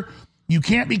transgender, you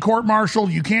can't be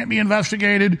court-martialed, you can't be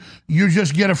investigated, you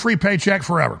just get a free paycheck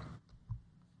forever.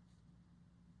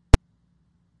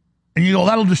 And you go,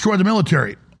 that'll destroy the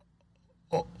military.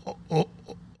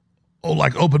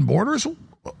 Like open borders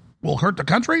will hurt the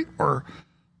country? Or,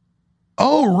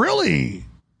 oh, really?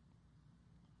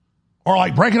 Or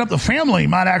like breaking up the family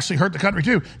might actually hurt the country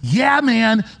too. Yeah,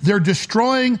 man, they're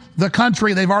destroying the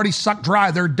country. They've already sucked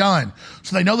dry. They're done.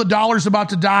 So they know the dollar's about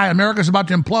to die. America's about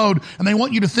to implode. And they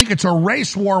want you to think it's a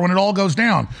race war when it all goes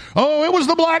down. Oh, it was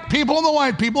the black people and the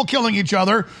white people killing each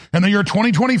other in the year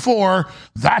 2024.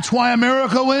 That's why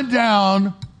America went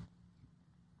down.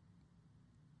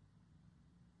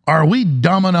 Are we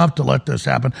dumb enough to let this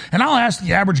happen? And I'll ask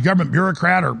the average government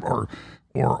bureaucrat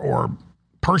or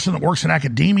person that works in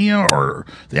academia or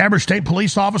the average state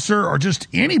police officer or just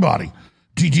anybody,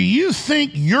 do you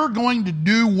think you're going to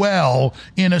do well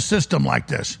in a system like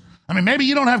this? I mean, maybe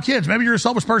you don't have kids. Maybe you're a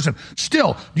selfish person.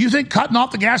 Still, do you think cutting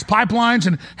off the gas pipelines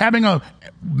and having a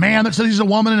man that says he's a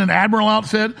woman in an admiral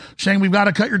outfit saying we've got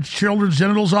to cut your children's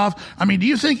genitals off? I mean, do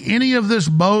you think any of this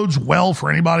bodes well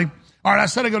for anybody? All right, I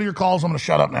said I go to your calls. I'm going to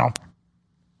shut up now.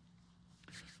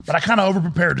 But I kind of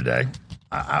over-prepared today.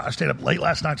 I stayed up late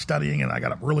last night studying, and I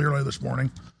got up really early this morning,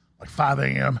 like 5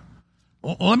 a.m.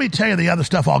 Well, let me tell you the other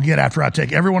stuff I'll get after I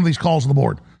take every one of these calls on the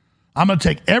board. I'm going to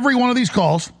take every one of these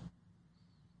calls,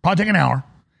 probably take an hour,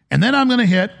 and then I'm going to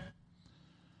hit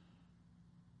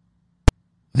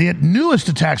the newest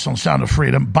attacks on Sound of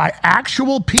Freedom by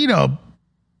actual pedo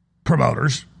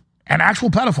promoters and actual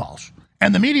pedophiles.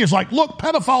 And the media is like, look,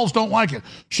 pedophiles don't like it.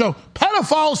 So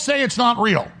pedophiles say it's not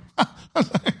real.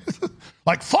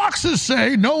 Like foxes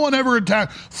say no one ever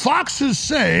attacked. Foxes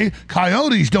say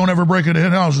coyotes don't ever break into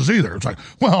hen houses either. It's like,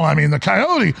 well, I mean, the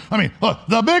coyote, I mean, look,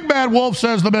 the big bad wolf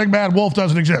says the big bad wolf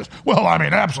doesn't exist. Well, I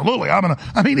mean, absolutely.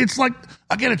 It's like,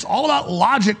 again, it's all about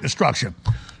logic destruction.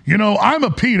 You know, I'm a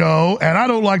pedo and I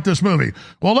don't like this movie.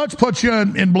 Well, let's put you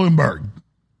in Bloomberg.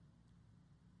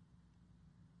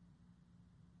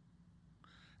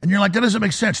 And you're like, that doesn't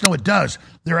make sense. No, it does.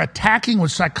 They're attacking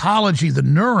with psychology the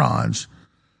neurons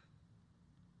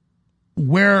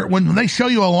where when they show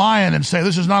you a lion and say,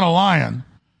 this is not a lion,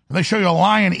 and they show you a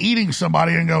lion eating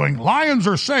somebody and going, lions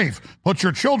are safe. Put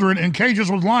your children in cages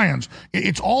with lions.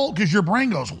 It's all because your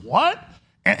brain goes, what?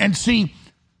 And see,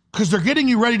 because they're getting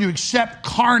you ready to accept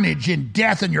carnage and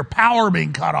death and your power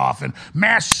being cut off and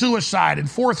mass suicide and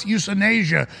fourth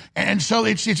euthanasia. And so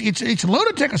it's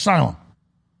lunatic asylum.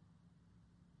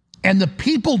 And the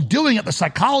people doing it, the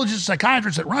psychologists,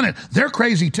 psychiatrists that run it, they're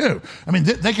crazy too. I mean,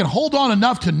 they can hold on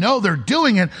enough to know they're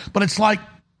doing it, but it's like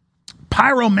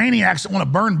pyromaniacs that want to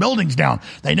burn buildings down.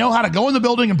 They know how to go in the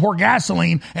building and pour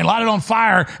gasoline and light it on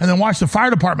fire and then watch the fire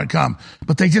department come.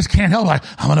 But they just can't help it. Like,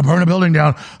 I'm going to burn a building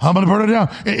down. I'm going to burn it down.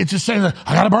 It's just saying that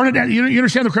I got to burn it down. You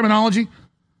understand the criminology?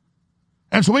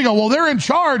 And so we go, well, they're in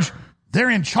charge. They're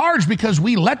in charge because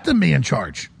we let them be in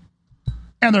charge.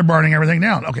 And they're burning everything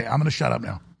down. Okay, I'm going to shut up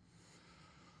now.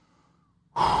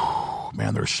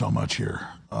 Man, there's so much here.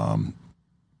 All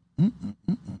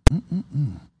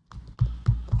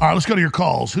right, let's go to your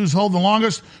calls. Who's holding the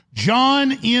longest?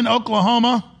 John in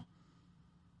Oklahoma.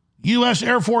 U.S.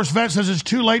 Air Force vet says it's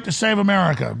too late to save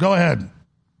America. Go ahead.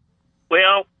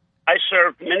 Well, I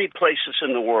served many places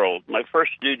in the world. My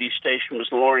first duty station was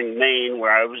Loring, Maine,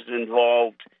 where I was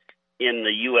involved in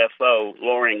the UFO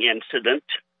Loring incident.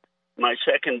 My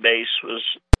second base was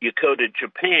Yokota,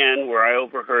 Japan, where I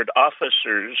overheard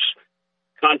officers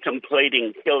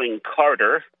contemplating killing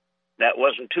Carter. That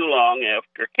wasn't too long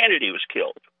after Kennedy was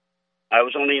killed. I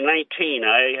was only 19.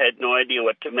 I had no idea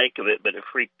what to make of it, but it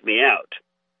freaked me out.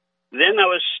 Then I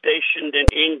was stationed in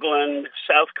England,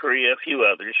 South Korea, a few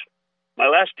others. My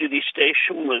last duty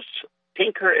station was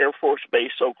Tinker Air Force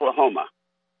Base, Oklahoma.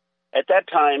 At that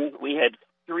time, we had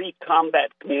 3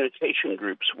 combat communication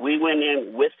groups. We went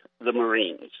in with the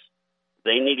Marines.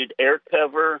 They needed air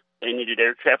cover. They needed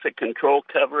air traffic control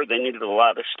cover. They needed a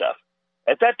lot of stuff.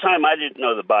 At that time, I didn't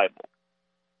know the Bible.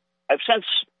 I've since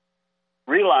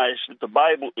realized that the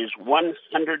Bible is 100%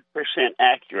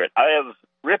 accurate. I have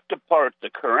ripped apart the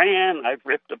Quran. I've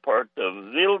ripped apart the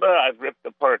Vilda.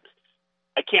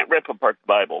 I can't rip apart the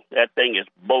Bible. That thing is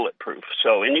bulletproof.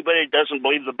 So anybody that doesn't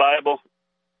believe the Bible,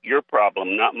 your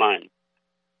problem, not mine.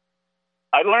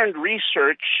 I learned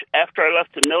research after I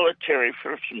left the military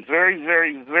for some very,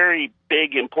 very, very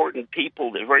big, important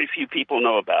people that very few people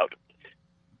know about.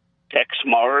 Tex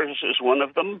Mars is one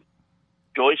of them.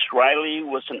 Joyce Riley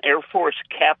was an Air Force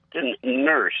captain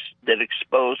nurse that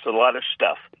exposed a lot of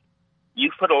stuff. You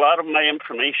put a lot of my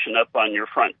information up on your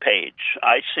front page.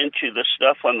 I sent you the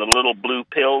stuff on the little blue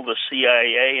pill, the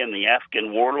CIA, and the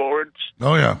Afghan warlords.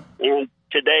 Oh, yeah. And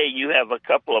today you have a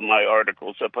couple of my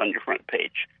articles up on your front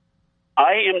page.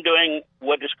 I am doing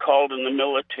what is called in the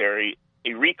military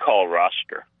a recall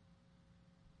roster.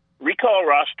 Recall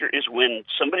roster is when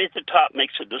somebody at the top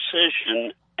makes a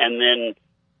decision and then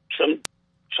some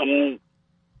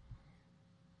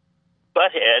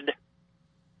butthead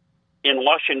in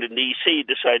Washington, D.C.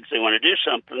 decides they want to do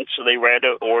something, so they write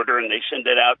an order and they send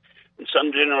it out, and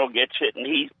some general gets it and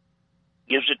he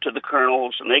gives it to the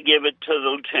colonels, and they give it to the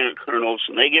lieutenant colonels,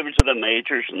 and they give it to the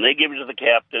majors, and they give it to the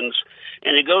captains,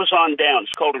 and it goes on down.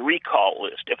 It's called a recall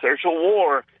list. If there's a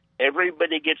war,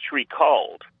 everybody gets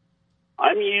recalled.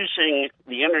 I'm using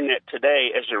the internet today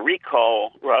as a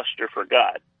recall roster for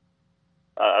God.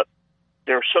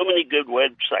 There are so many good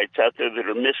websites out there that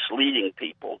are misleading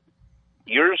people.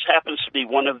 Yours happens to be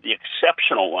one of the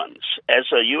exceptional ones. As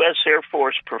a U.S. Air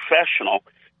Force professional,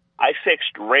 I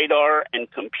fixed radar and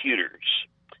computers.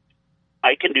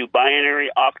 I can do binary,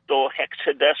 octal,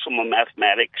 hexadecimal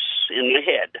mathematics in the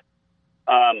head.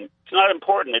 It's not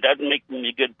important. It doesn't make me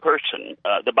a good person.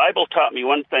 The Bible taught me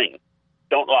one thing.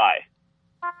 Don't lie.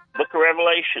 Book of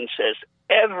Revelation says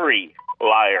every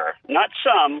liar, not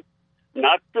some,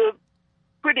 not the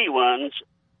pretty ones,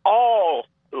 all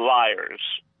liars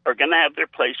are going to have their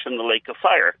place in the lake of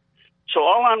fire. So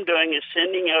all I'm doing is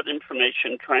sending out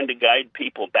information, trying to guide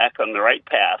people back on the right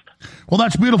path. Well,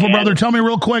 that's beautiful, brother. Tell me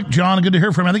real quick, John, good to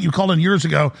hear from you. I think you called in years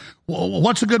ago.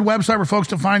 What's a good website for folks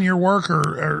to find your work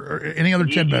or any other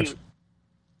tidbits?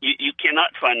 You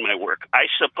cannot find my work. I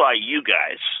supply you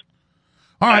guys.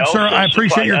 All right, sir. I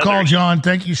appreciate your call, John.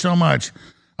 Thank you so much.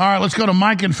 All right, let's go to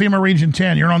Mike in FEMA Region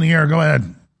 10. You're on the air. Go ahead.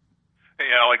 Hey,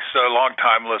 Alex, a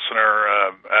long-time listener.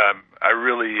 I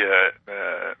really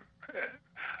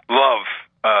love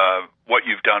what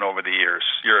you've done over the years.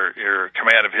 Your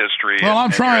command of history. Well, I'm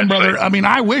trying, brother. I mean,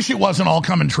 I wish it wasn't all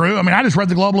coming true. I mean, I just read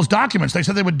the globalist documents. They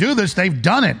said they would do this. They've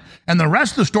done it. And the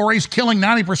rest of the story is killing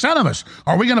 90% of us.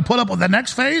 Are we going to put up with the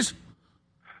next phase?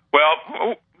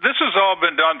 Well, this has all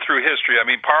been done through history. I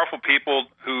mean, powerful people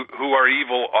who are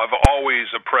evil have always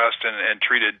oppressed and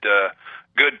treated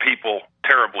good people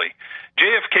terribly.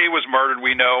 JFK was murdered,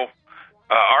 we know.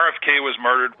 RFK was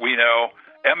murdered, we know.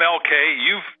 MLK,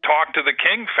 you've talked to the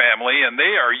King family, and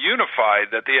they are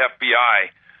unified that the FBI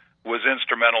was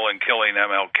instrumental in killing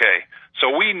MLK.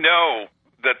 So we know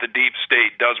that the deep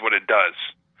state does what it does.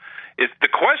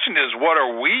 The question is, what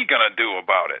are we going to do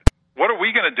about it? What are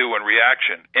we going to do in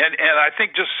reaction? And I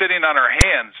think just sitting on our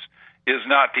hands is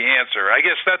not the answer. I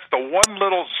guess that's the one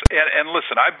little. And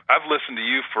listen, I've listened to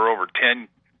you for over 10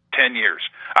 years.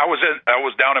 I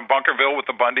was down in Bunkerville with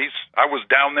the Bundys. I was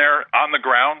down there on the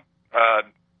ground.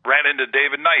 Ran into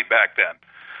David Knight back then.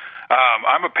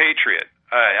 I'm a patriot.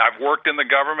 I've worked in the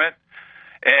government,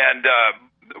 and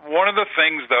one of the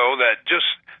things, though, that just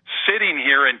sitting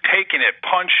here and taking it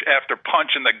punch after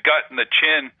punch in the gut and the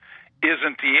chin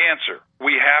isn't the answer.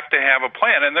 We have to have a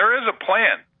plan, and there is a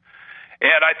plan.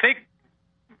 And I think,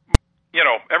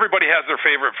 everybody has their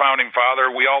favorite founding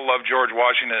father. We all love George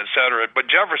Washington, et cetera, but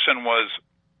Jefferson was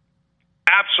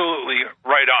absolutely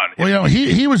right on. Well,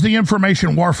 he was the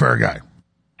information warfare guy.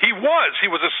 He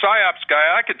was a PSYOPs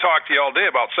guy. I could talk to you all day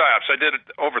about PSYOPs. I did it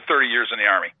over 30 years in the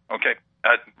Army, okay?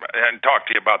 And talk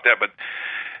to you about that. But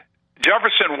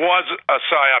Jefferson was a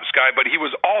PSYOPs guy, but he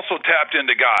was also tapped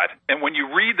into God. And when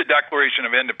you read the Declaration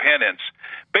of Independence,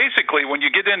 basically when you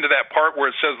get into that part where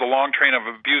it says the long train of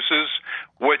abuses,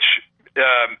 which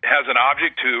has an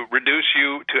object to reduce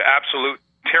you to absolute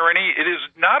tyranny, it is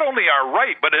not only our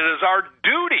right, but it is our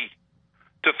duty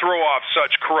to throw off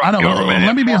such corrupt government.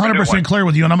 Let me be 100% clear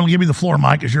with you, and I'm going to give you the floor,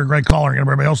 Mike, because you're a great caller, and give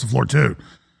everybody else the floor, too.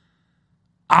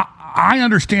 I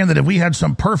understand that if we had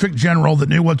some perfect general that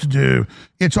knew what to do,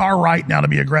 it's our right now to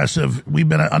be aggressive. We've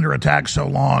been under attack so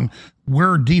long.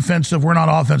 We're defensive. We're not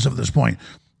offensive at this point.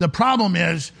 The problem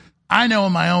is, I know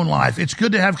in my own life, it's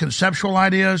good to have conceptual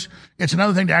ideas. It's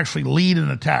another thing to actually lead an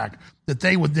attack that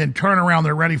they would then turn around,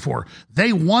 they're ready for.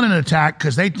 They want an attack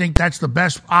because they think that's the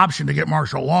best option to get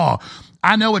martial law.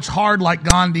 I know it's hard, like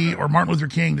Gandhi or Martin Luther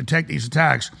King, to take these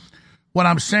attacks. What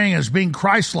I'm saying is, being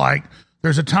Christ-like,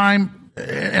 there's a time,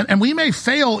 and we may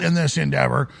fail in this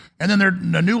endeavor, and then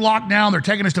the new lockdown, they're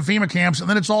taking us to FEMA camps, and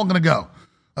then it's all going to go,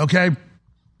 okay?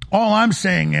 All I'm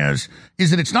saying is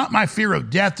that it's not my fear of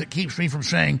death that keeps me from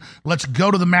saying, let's go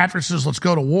to the mattresses, let's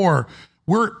go to war.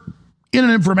 We're in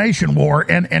an information war,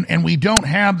 and we don't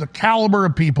have the caliber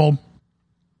of people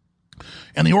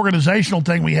and the organizational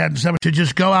thing we had in 7 to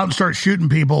just go out and start shooting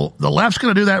people. The left's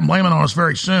going to do that and blame it on us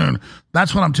very soon.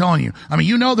 That's what I'm telling you. I mean,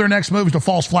 you know their next move is to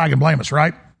false flag and blame us,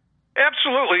 right?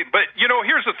 Absolutely. But,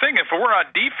 here's the thing. If we're on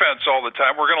defense all the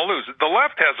time, we're going to lose. The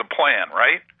left has a plan,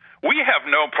 right? We have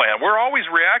no plan. We're always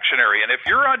reactionary. And if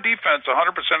you're on defense 100%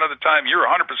 of the time, you're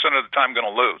 100% of the time going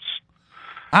to lose.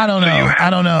 I don't know. I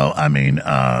don't know. I mean,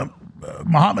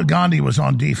 Mahatma Gandhi was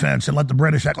on defense and let the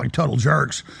British act like total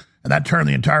jerks, and that turned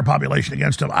the entire population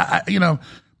against him.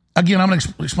 Again, I'm going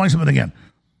to explain something again.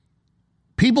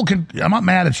 People can, I'm not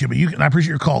mad at you, but I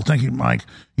appreciate your call. Thank you, Mike.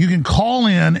 You can call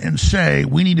in and say,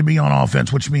 we need to be on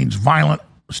offense, which means violent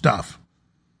stuff.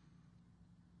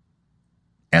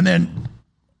 And then,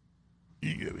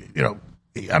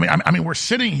 I mean, we're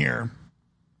sitting here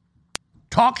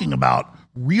talking about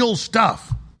real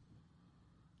stuff,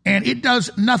 and it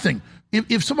does nothing.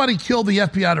 If somebody killed the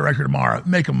FBI director tomorrow,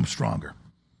 make them stronger.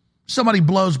 Somebody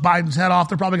blows Biden's head off,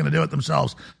 they're probably going to do it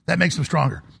themselves. That makes them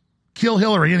stronger. Kill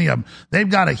Hillary, any of them. They've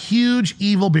got a huge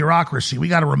evil bureaucracy. We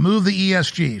got to remove the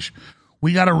ESGs.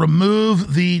 We got to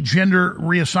remove the gender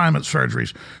reassignment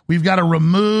surgeries. We've got to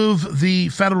remove the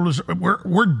federal.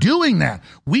 We're doing that.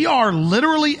 We are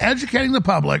literally educating the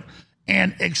public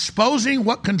and exposing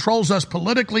what controls us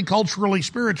politically, culturally,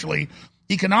 spiritually,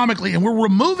 economically, and we're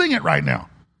removing it right now.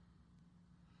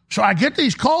 So I get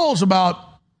these calls about,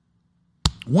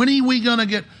 when are we going to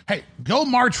get, hey, go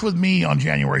march with me on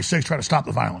January 6th, try to stop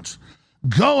the violence.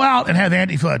 Go out and have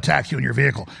Antifa attack you in your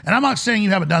vehicle. And I'm not saying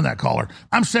you haven't done that, caller.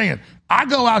 I'm saying I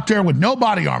go out there with no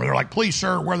body armor. They're like, please,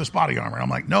 sir, wear this body armor. And I'm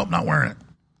like, nope, not wearing it.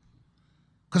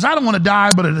 Because I don't want to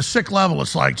die, but at a sick level,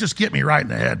 it's like, just get me right in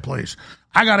the head, please.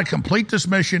 I got to complete this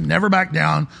mission, never back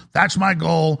down. That's my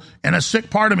goal. And a sick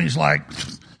part of me is like,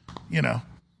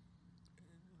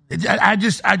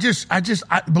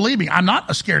 believe me, I'm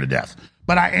not scared to death.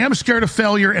 But I am scared of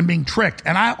failure and being tricked.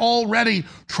 And I already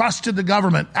trusted the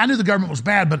government. I knew the government was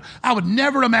bad, but I would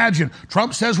never imagine.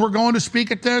 Trump says we're going to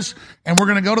speak at this, and we're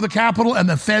going to go to the Capitol, and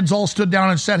the feds all stood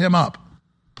down and set him up.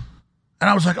 And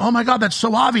I was like, oh, my God, that's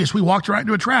so obvious. We walked right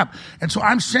into a trap. And so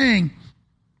I'm saying,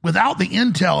 without the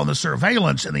intel and the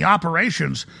surveillance and the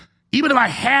operations, even if I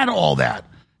had all that,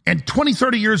 and 20,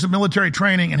 30 years of military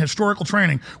training and historical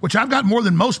training, which I've got more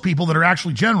than most people that are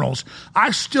actually generals, I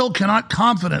still cannot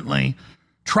confidently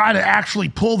try to actually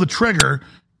pull the trigger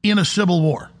in a civil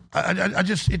war.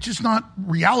 It's just not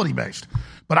reality-based.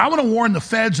 But I want to warn the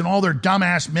feds and all their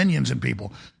dumbass minions and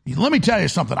people. Let me tell you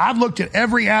something. I've looked at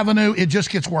every avenue. It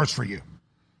just gets worse for you.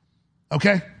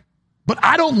 Okay? But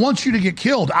I don't want you to get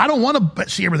killed. I don't want to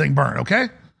see everything burn, okay?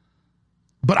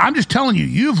 But I'm just telling you,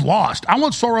 you've lost. I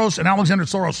want Soros and Alexander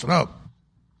Soros to know.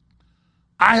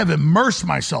 I have immersed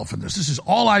myself in this. This is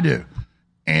all I do.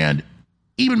 And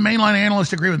even mainline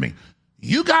analysts agree with me.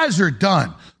 You guys are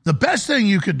done. The best thing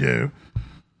you could do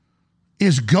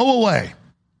is go away.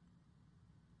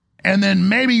 And then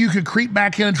maybe you could creep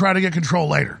back in and try to get control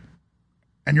later.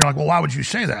 And you're like, well, why would you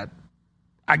say that?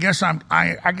 I guess I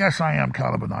am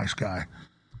kind of a nice guy.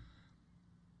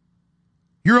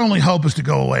 Your only hope is to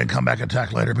go away and come back and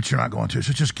attack later, but you're not going to.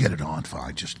 So just get it on,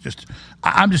 fine.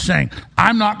 I'm just saying,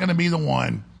 I'm not going to be the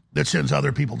one that sends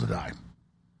other people to die.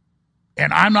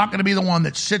 And I'm not going to be the one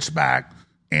that sits back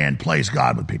and plays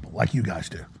God with people like you guys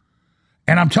do.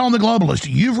 And I'm telling the globalists,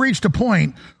 you've reached a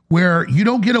point where you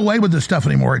don't get away with this stuff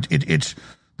anymore. It's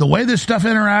the way this stuff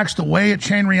interacts, the way it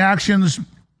chain reactions.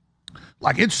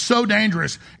 Like, it's so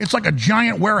dangerous. It's like a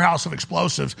giant warehouse of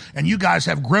explosives, and you guys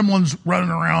have gremlins running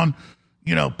around,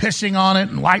 pissing on it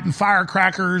and lighting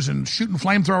firecrackers and shooting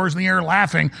flamethrowers in the air,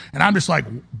 laughing. And I'm just like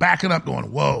backing up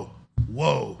going, whoa,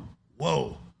 whoa,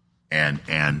 whoa. And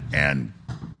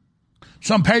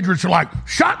some patriots are like,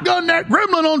 shotgun that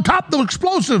gremlin on top of the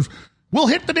explosives. We'll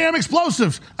hit the damn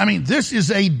explosives. I mean, this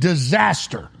is a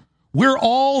disaster. We're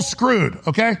all screwed,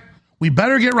 okay? We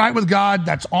better get right with God.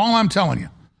 That's all I'm telling you.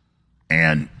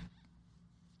 And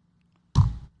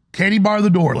Katie, bar the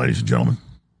door, ladies and gentlemen,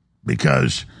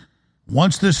 because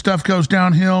once this stuff goes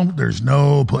downhill, there's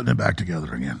no putting it back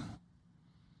together again.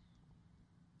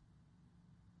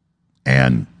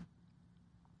 And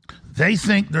they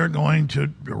think they're going to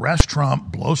arrest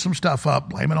Trump, blow some stuff up,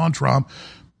 blame it on Trump,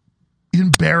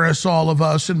 embarrass all of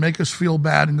us and make us feel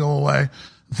bad and go away.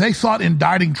 They thought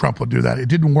indicting Trump would do that. It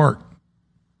didn't work.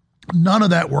 None of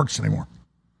that works anymore.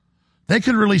 They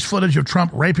could release footage of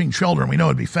Trump raping children. We know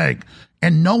it'd be fake.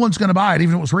 And no one's going to buy it,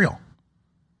 even if it was real.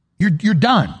 You're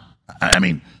done. I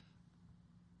mean,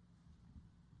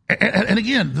 And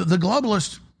again, the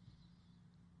globalists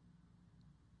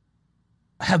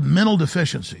have mental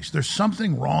deficiencies. There's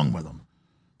something wrong with them.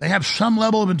 They have some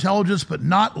level of intelligence, but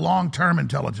not long-term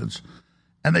intelligence.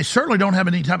 And they certainly don't have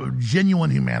any type of genuine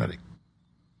humanity.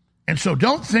 And so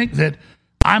don't think that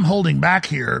I'm holding back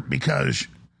here because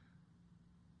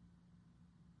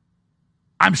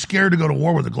I'm scared to go to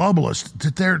war with the globalists.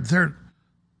 That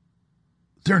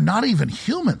they're not even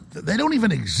human. They don't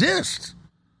even exist.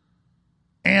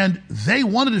 And they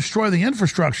want to destroy the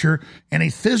infrastructure, and a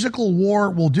physical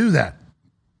war will do that.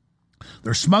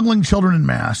 They're smuggling children in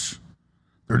mass.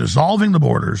 They're dissolving the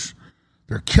borders.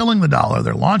 They're killing the dollar.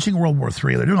 They're launching World War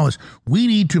III. They're doing all this. We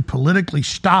need to politically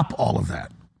stop all of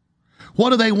that.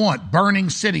 What do they want? Burning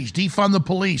cities, defund the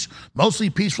police, mostly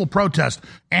peaceful protest,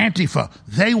 Antifa.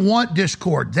 They want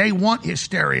discord. They want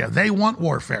hysteria. They want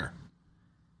warfare.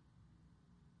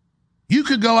 You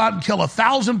could go out and kill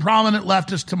 1,000 prominent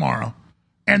leftists tomorrow,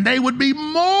 and they would be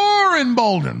more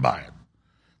emboldened by it.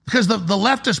 Because the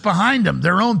leftists behind them,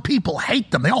 their own people,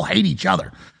 hate them. They all hate each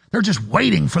other. They're just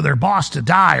waiting for their boss to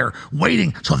die or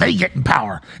waiting so they get in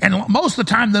power. And most of the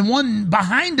time, the one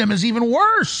behind them is even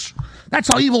worse. That's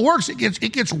how evil works. It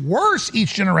gets worse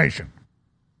each generation.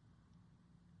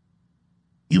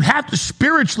 You have to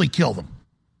spiritually kill them.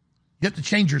 You have to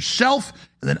change yourself,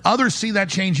 and then others see that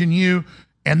change in you,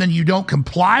 and then you don't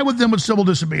comply with them with civil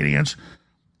disobedience,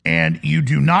 and you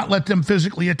do not let them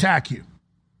physically attack you.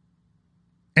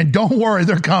 And don't worry,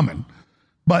 they're coming.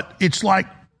 But it's like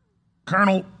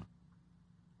Colonel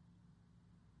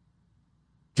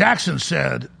Jackson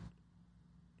said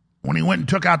when he went and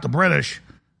took out the British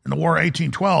in the War of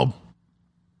 1812,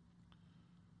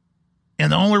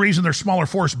 and the only reason their smaller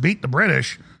force beat the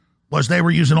British was they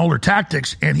were using older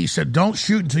tactics, and he said, don't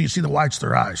shoot until you see the whites of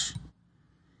their eyes.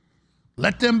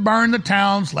 Let them burn the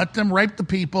towns, let them rape the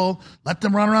people, let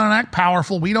them run around and act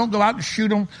powerful. We don't go out and shoot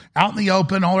them out in the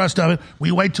open, all the rest of it.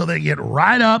 We wait till they get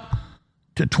right up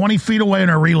to 20 feet away and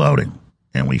are reloading,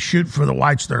 and we shoot for the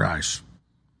whites of their eyes.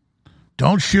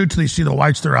 Don't shoot till you see the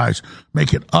whites of their eyes.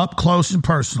 Make it up close and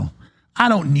personal. I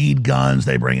don't need guns.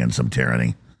 They bring in some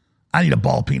tyranny. I need a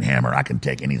ball-peen hammer. I can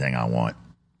take anything I want.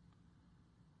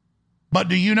 But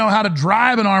do you know how to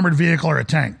drive an armored vehicle or a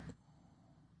tank?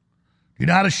 You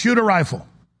know how to shoot a rifle.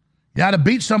 You know how to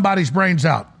beat somebody's brains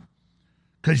out.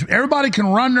 Because everybody can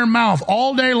run their mouth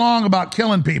all day long about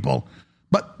killing people.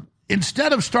 But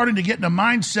instead of starting to get in a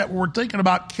mindset where we're thinking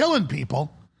about killing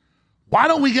people, why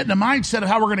don't we get in a mindset of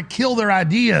how we're going to kill their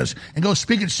ideas and go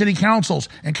speak at city councils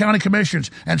and county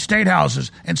commissions and state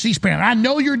houses and C-SPAN? I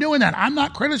know you're doing that. I'm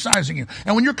not criticizing you.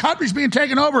 And when your country's being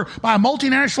taken over by a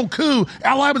multinational coup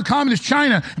allied with communist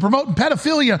China and promoting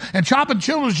pedophilia and chopping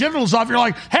children's genitals off, you're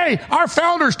like, hey, our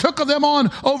founders took them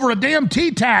on over a damn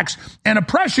tea tax and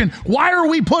oppression. Why are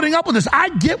we putting up with this? I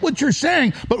get what you're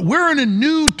saying, but we're in a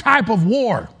new type of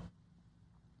war.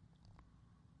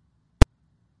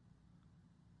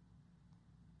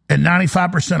 And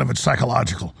 95% of it's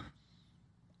psychological.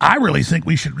 I really think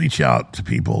we should reach out to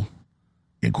people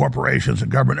in corporations and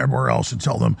government everywhere else and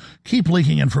tell them, keep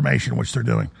leaking information, which they're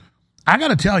doing. I got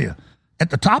to tell you, at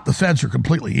the top, the feds are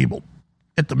completely evil.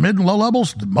 At the mid and low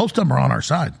levels, most of them are on our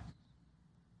side.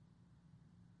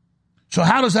 So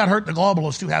how does that hurt the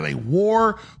globalists to have a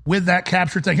war with that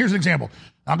captured thing? Here's an example.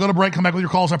 I'll go to break, come back with your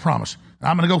calls, I promise. And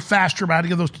I'm going to go faster, but I had to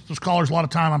give those callers a lot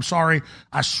of time. I'm sorry.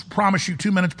 I promise you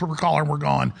 2 minutes per caller and we're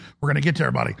gone. We're going to get to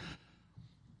everybody.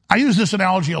 I use this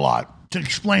analogy a lot to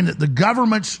explain that the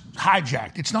government's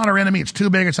hijacked. It's not our enemy. It's too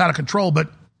big. It's out of control.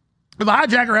 But if a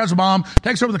hijacker has a bomb,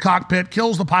 takes over the cockpit,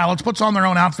 kills the pilots, puts on their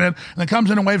own outfit, and then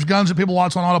comes in and waves guns at people while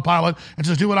it's on autopilot and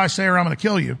says, do what I say or I'm going to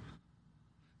kill you.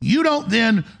 You don't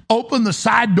then open the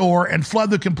side door and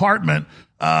flood the compartment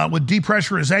with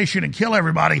depressurization and kill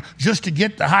everybody just to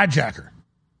get the hijacker.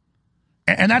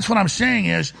 And that's what I'm saying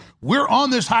is we're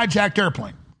on this hijacked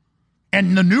airplane.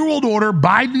 And the New World Order,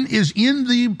 Biden is in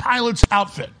the pilot's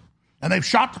outfit. And they've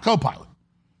shot the co-pilot.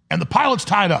 And the pilot's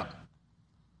tied up.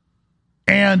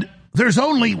 And there's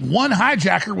only one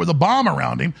hijacker with a bomb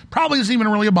around him. Probably isn't even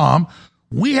really a bomb.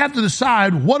 We have to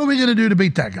decide, what are we going to do to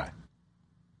beat that guy?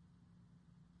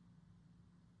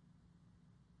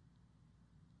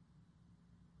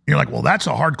 You're like, well, that's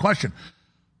a hard question.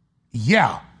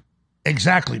 Yeah,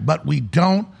 exactly. But we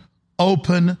don't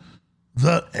open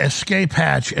the escape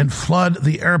hatch and flood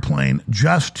the airplane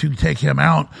just to take him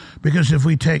out. Because if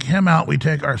we take him out, we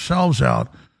take ourselves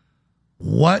out.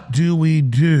 What do we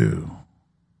do?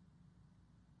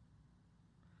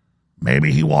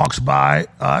 Maybe he walks by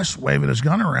us waving his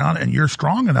gun around and you're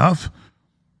strong enough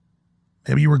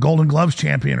Maybe you were Golden Gloves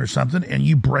champion or something, and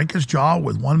you break his jaw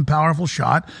with one powerful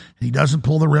shot, and he doesn't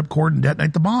pull the ripcord and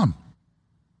detonate the bomb.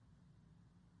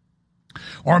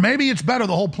 Or maybe it's better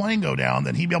the whole plane go down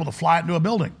than he'd be able to fly it into a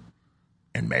building.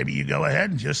 And maybe you go ahead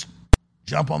and just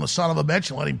jump on the son of a bitch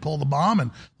and let him pull the bomb,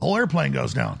 and the whole airplane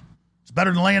goes down. It's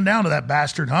better than laying down to that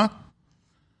bastard, huh?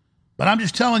 But I'm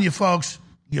just telling you, folks,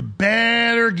 you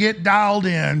better get dialed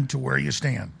in to where you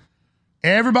stand.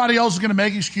 Everybody else is going to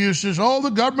make excuses. Oh, the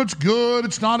government's good.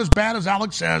 It's not as bad as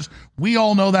Alex says. We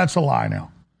all know that's a lie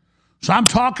now. So I'm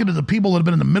talking to the people that have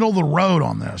been in the middle of the road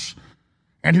on this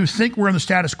and who think we're in the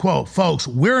status quo. Folks,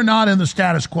 we're not in the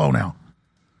status quo now.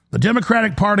 The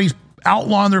Democratic Party's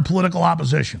outlawing their political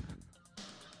opposition.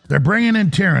 They're bringing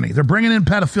in tyranny. They're bringing in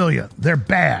pedophilia. They're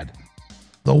bad.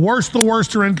 The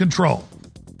worst are in control.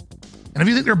 And if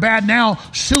you think they're bad now,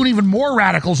 soon even more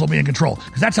radicals will be in control,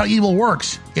 because that's how evil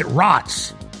works. It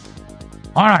rots.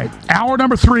 All right, hour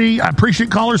number 3. I appreciate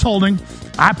callers holding.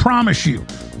 I promise you,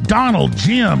 Donald,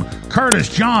 Jim, Curtis,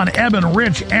 John, Eben,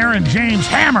 Rich, Aaron, James,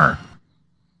 Hammer.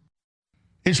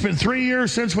 It's been 3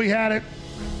 years since we had it.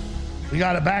 We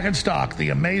got it back in stock.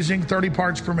 The amazing 30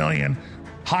 parts per million,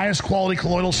 highest quality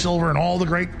colloidal silver and all the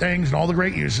great things and all the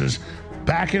great uses.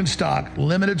 Back in stock,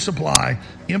 limited supply,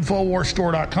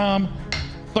 InfoWarsStore.com,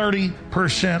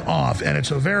 30% off. And it's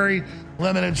a very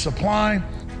limited supply,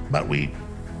 but we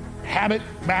have it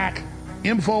back.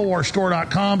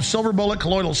 InfoWarsStore.com, Silver Bullet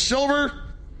Colloidal Silver.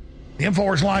 The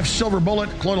InfoWars Life Silver Bullet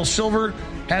Colloidal Silver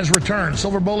has returned.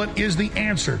 Silver Bullet is the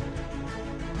answer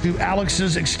to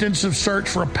Alex's extensive search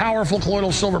for a powerful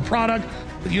colloidal silver product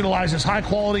that utilizes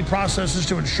high-quality processes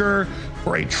to ensure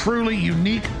for a truly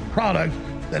unique product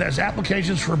that has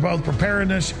applications for both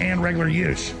preparedness and regular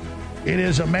use. It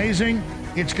is amazing.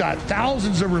 It's got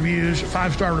thousands of reviews,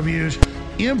 5-star reviews.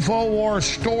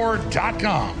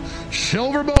 InfoWarsStore.com.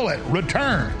 Silver Bullet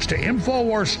returns to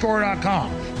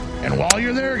InfoWarsStore.com. And while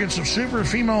you're there, get some super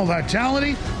female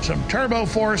vitality, some turbo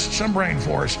force, some brain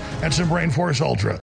force, and some brain force ultra.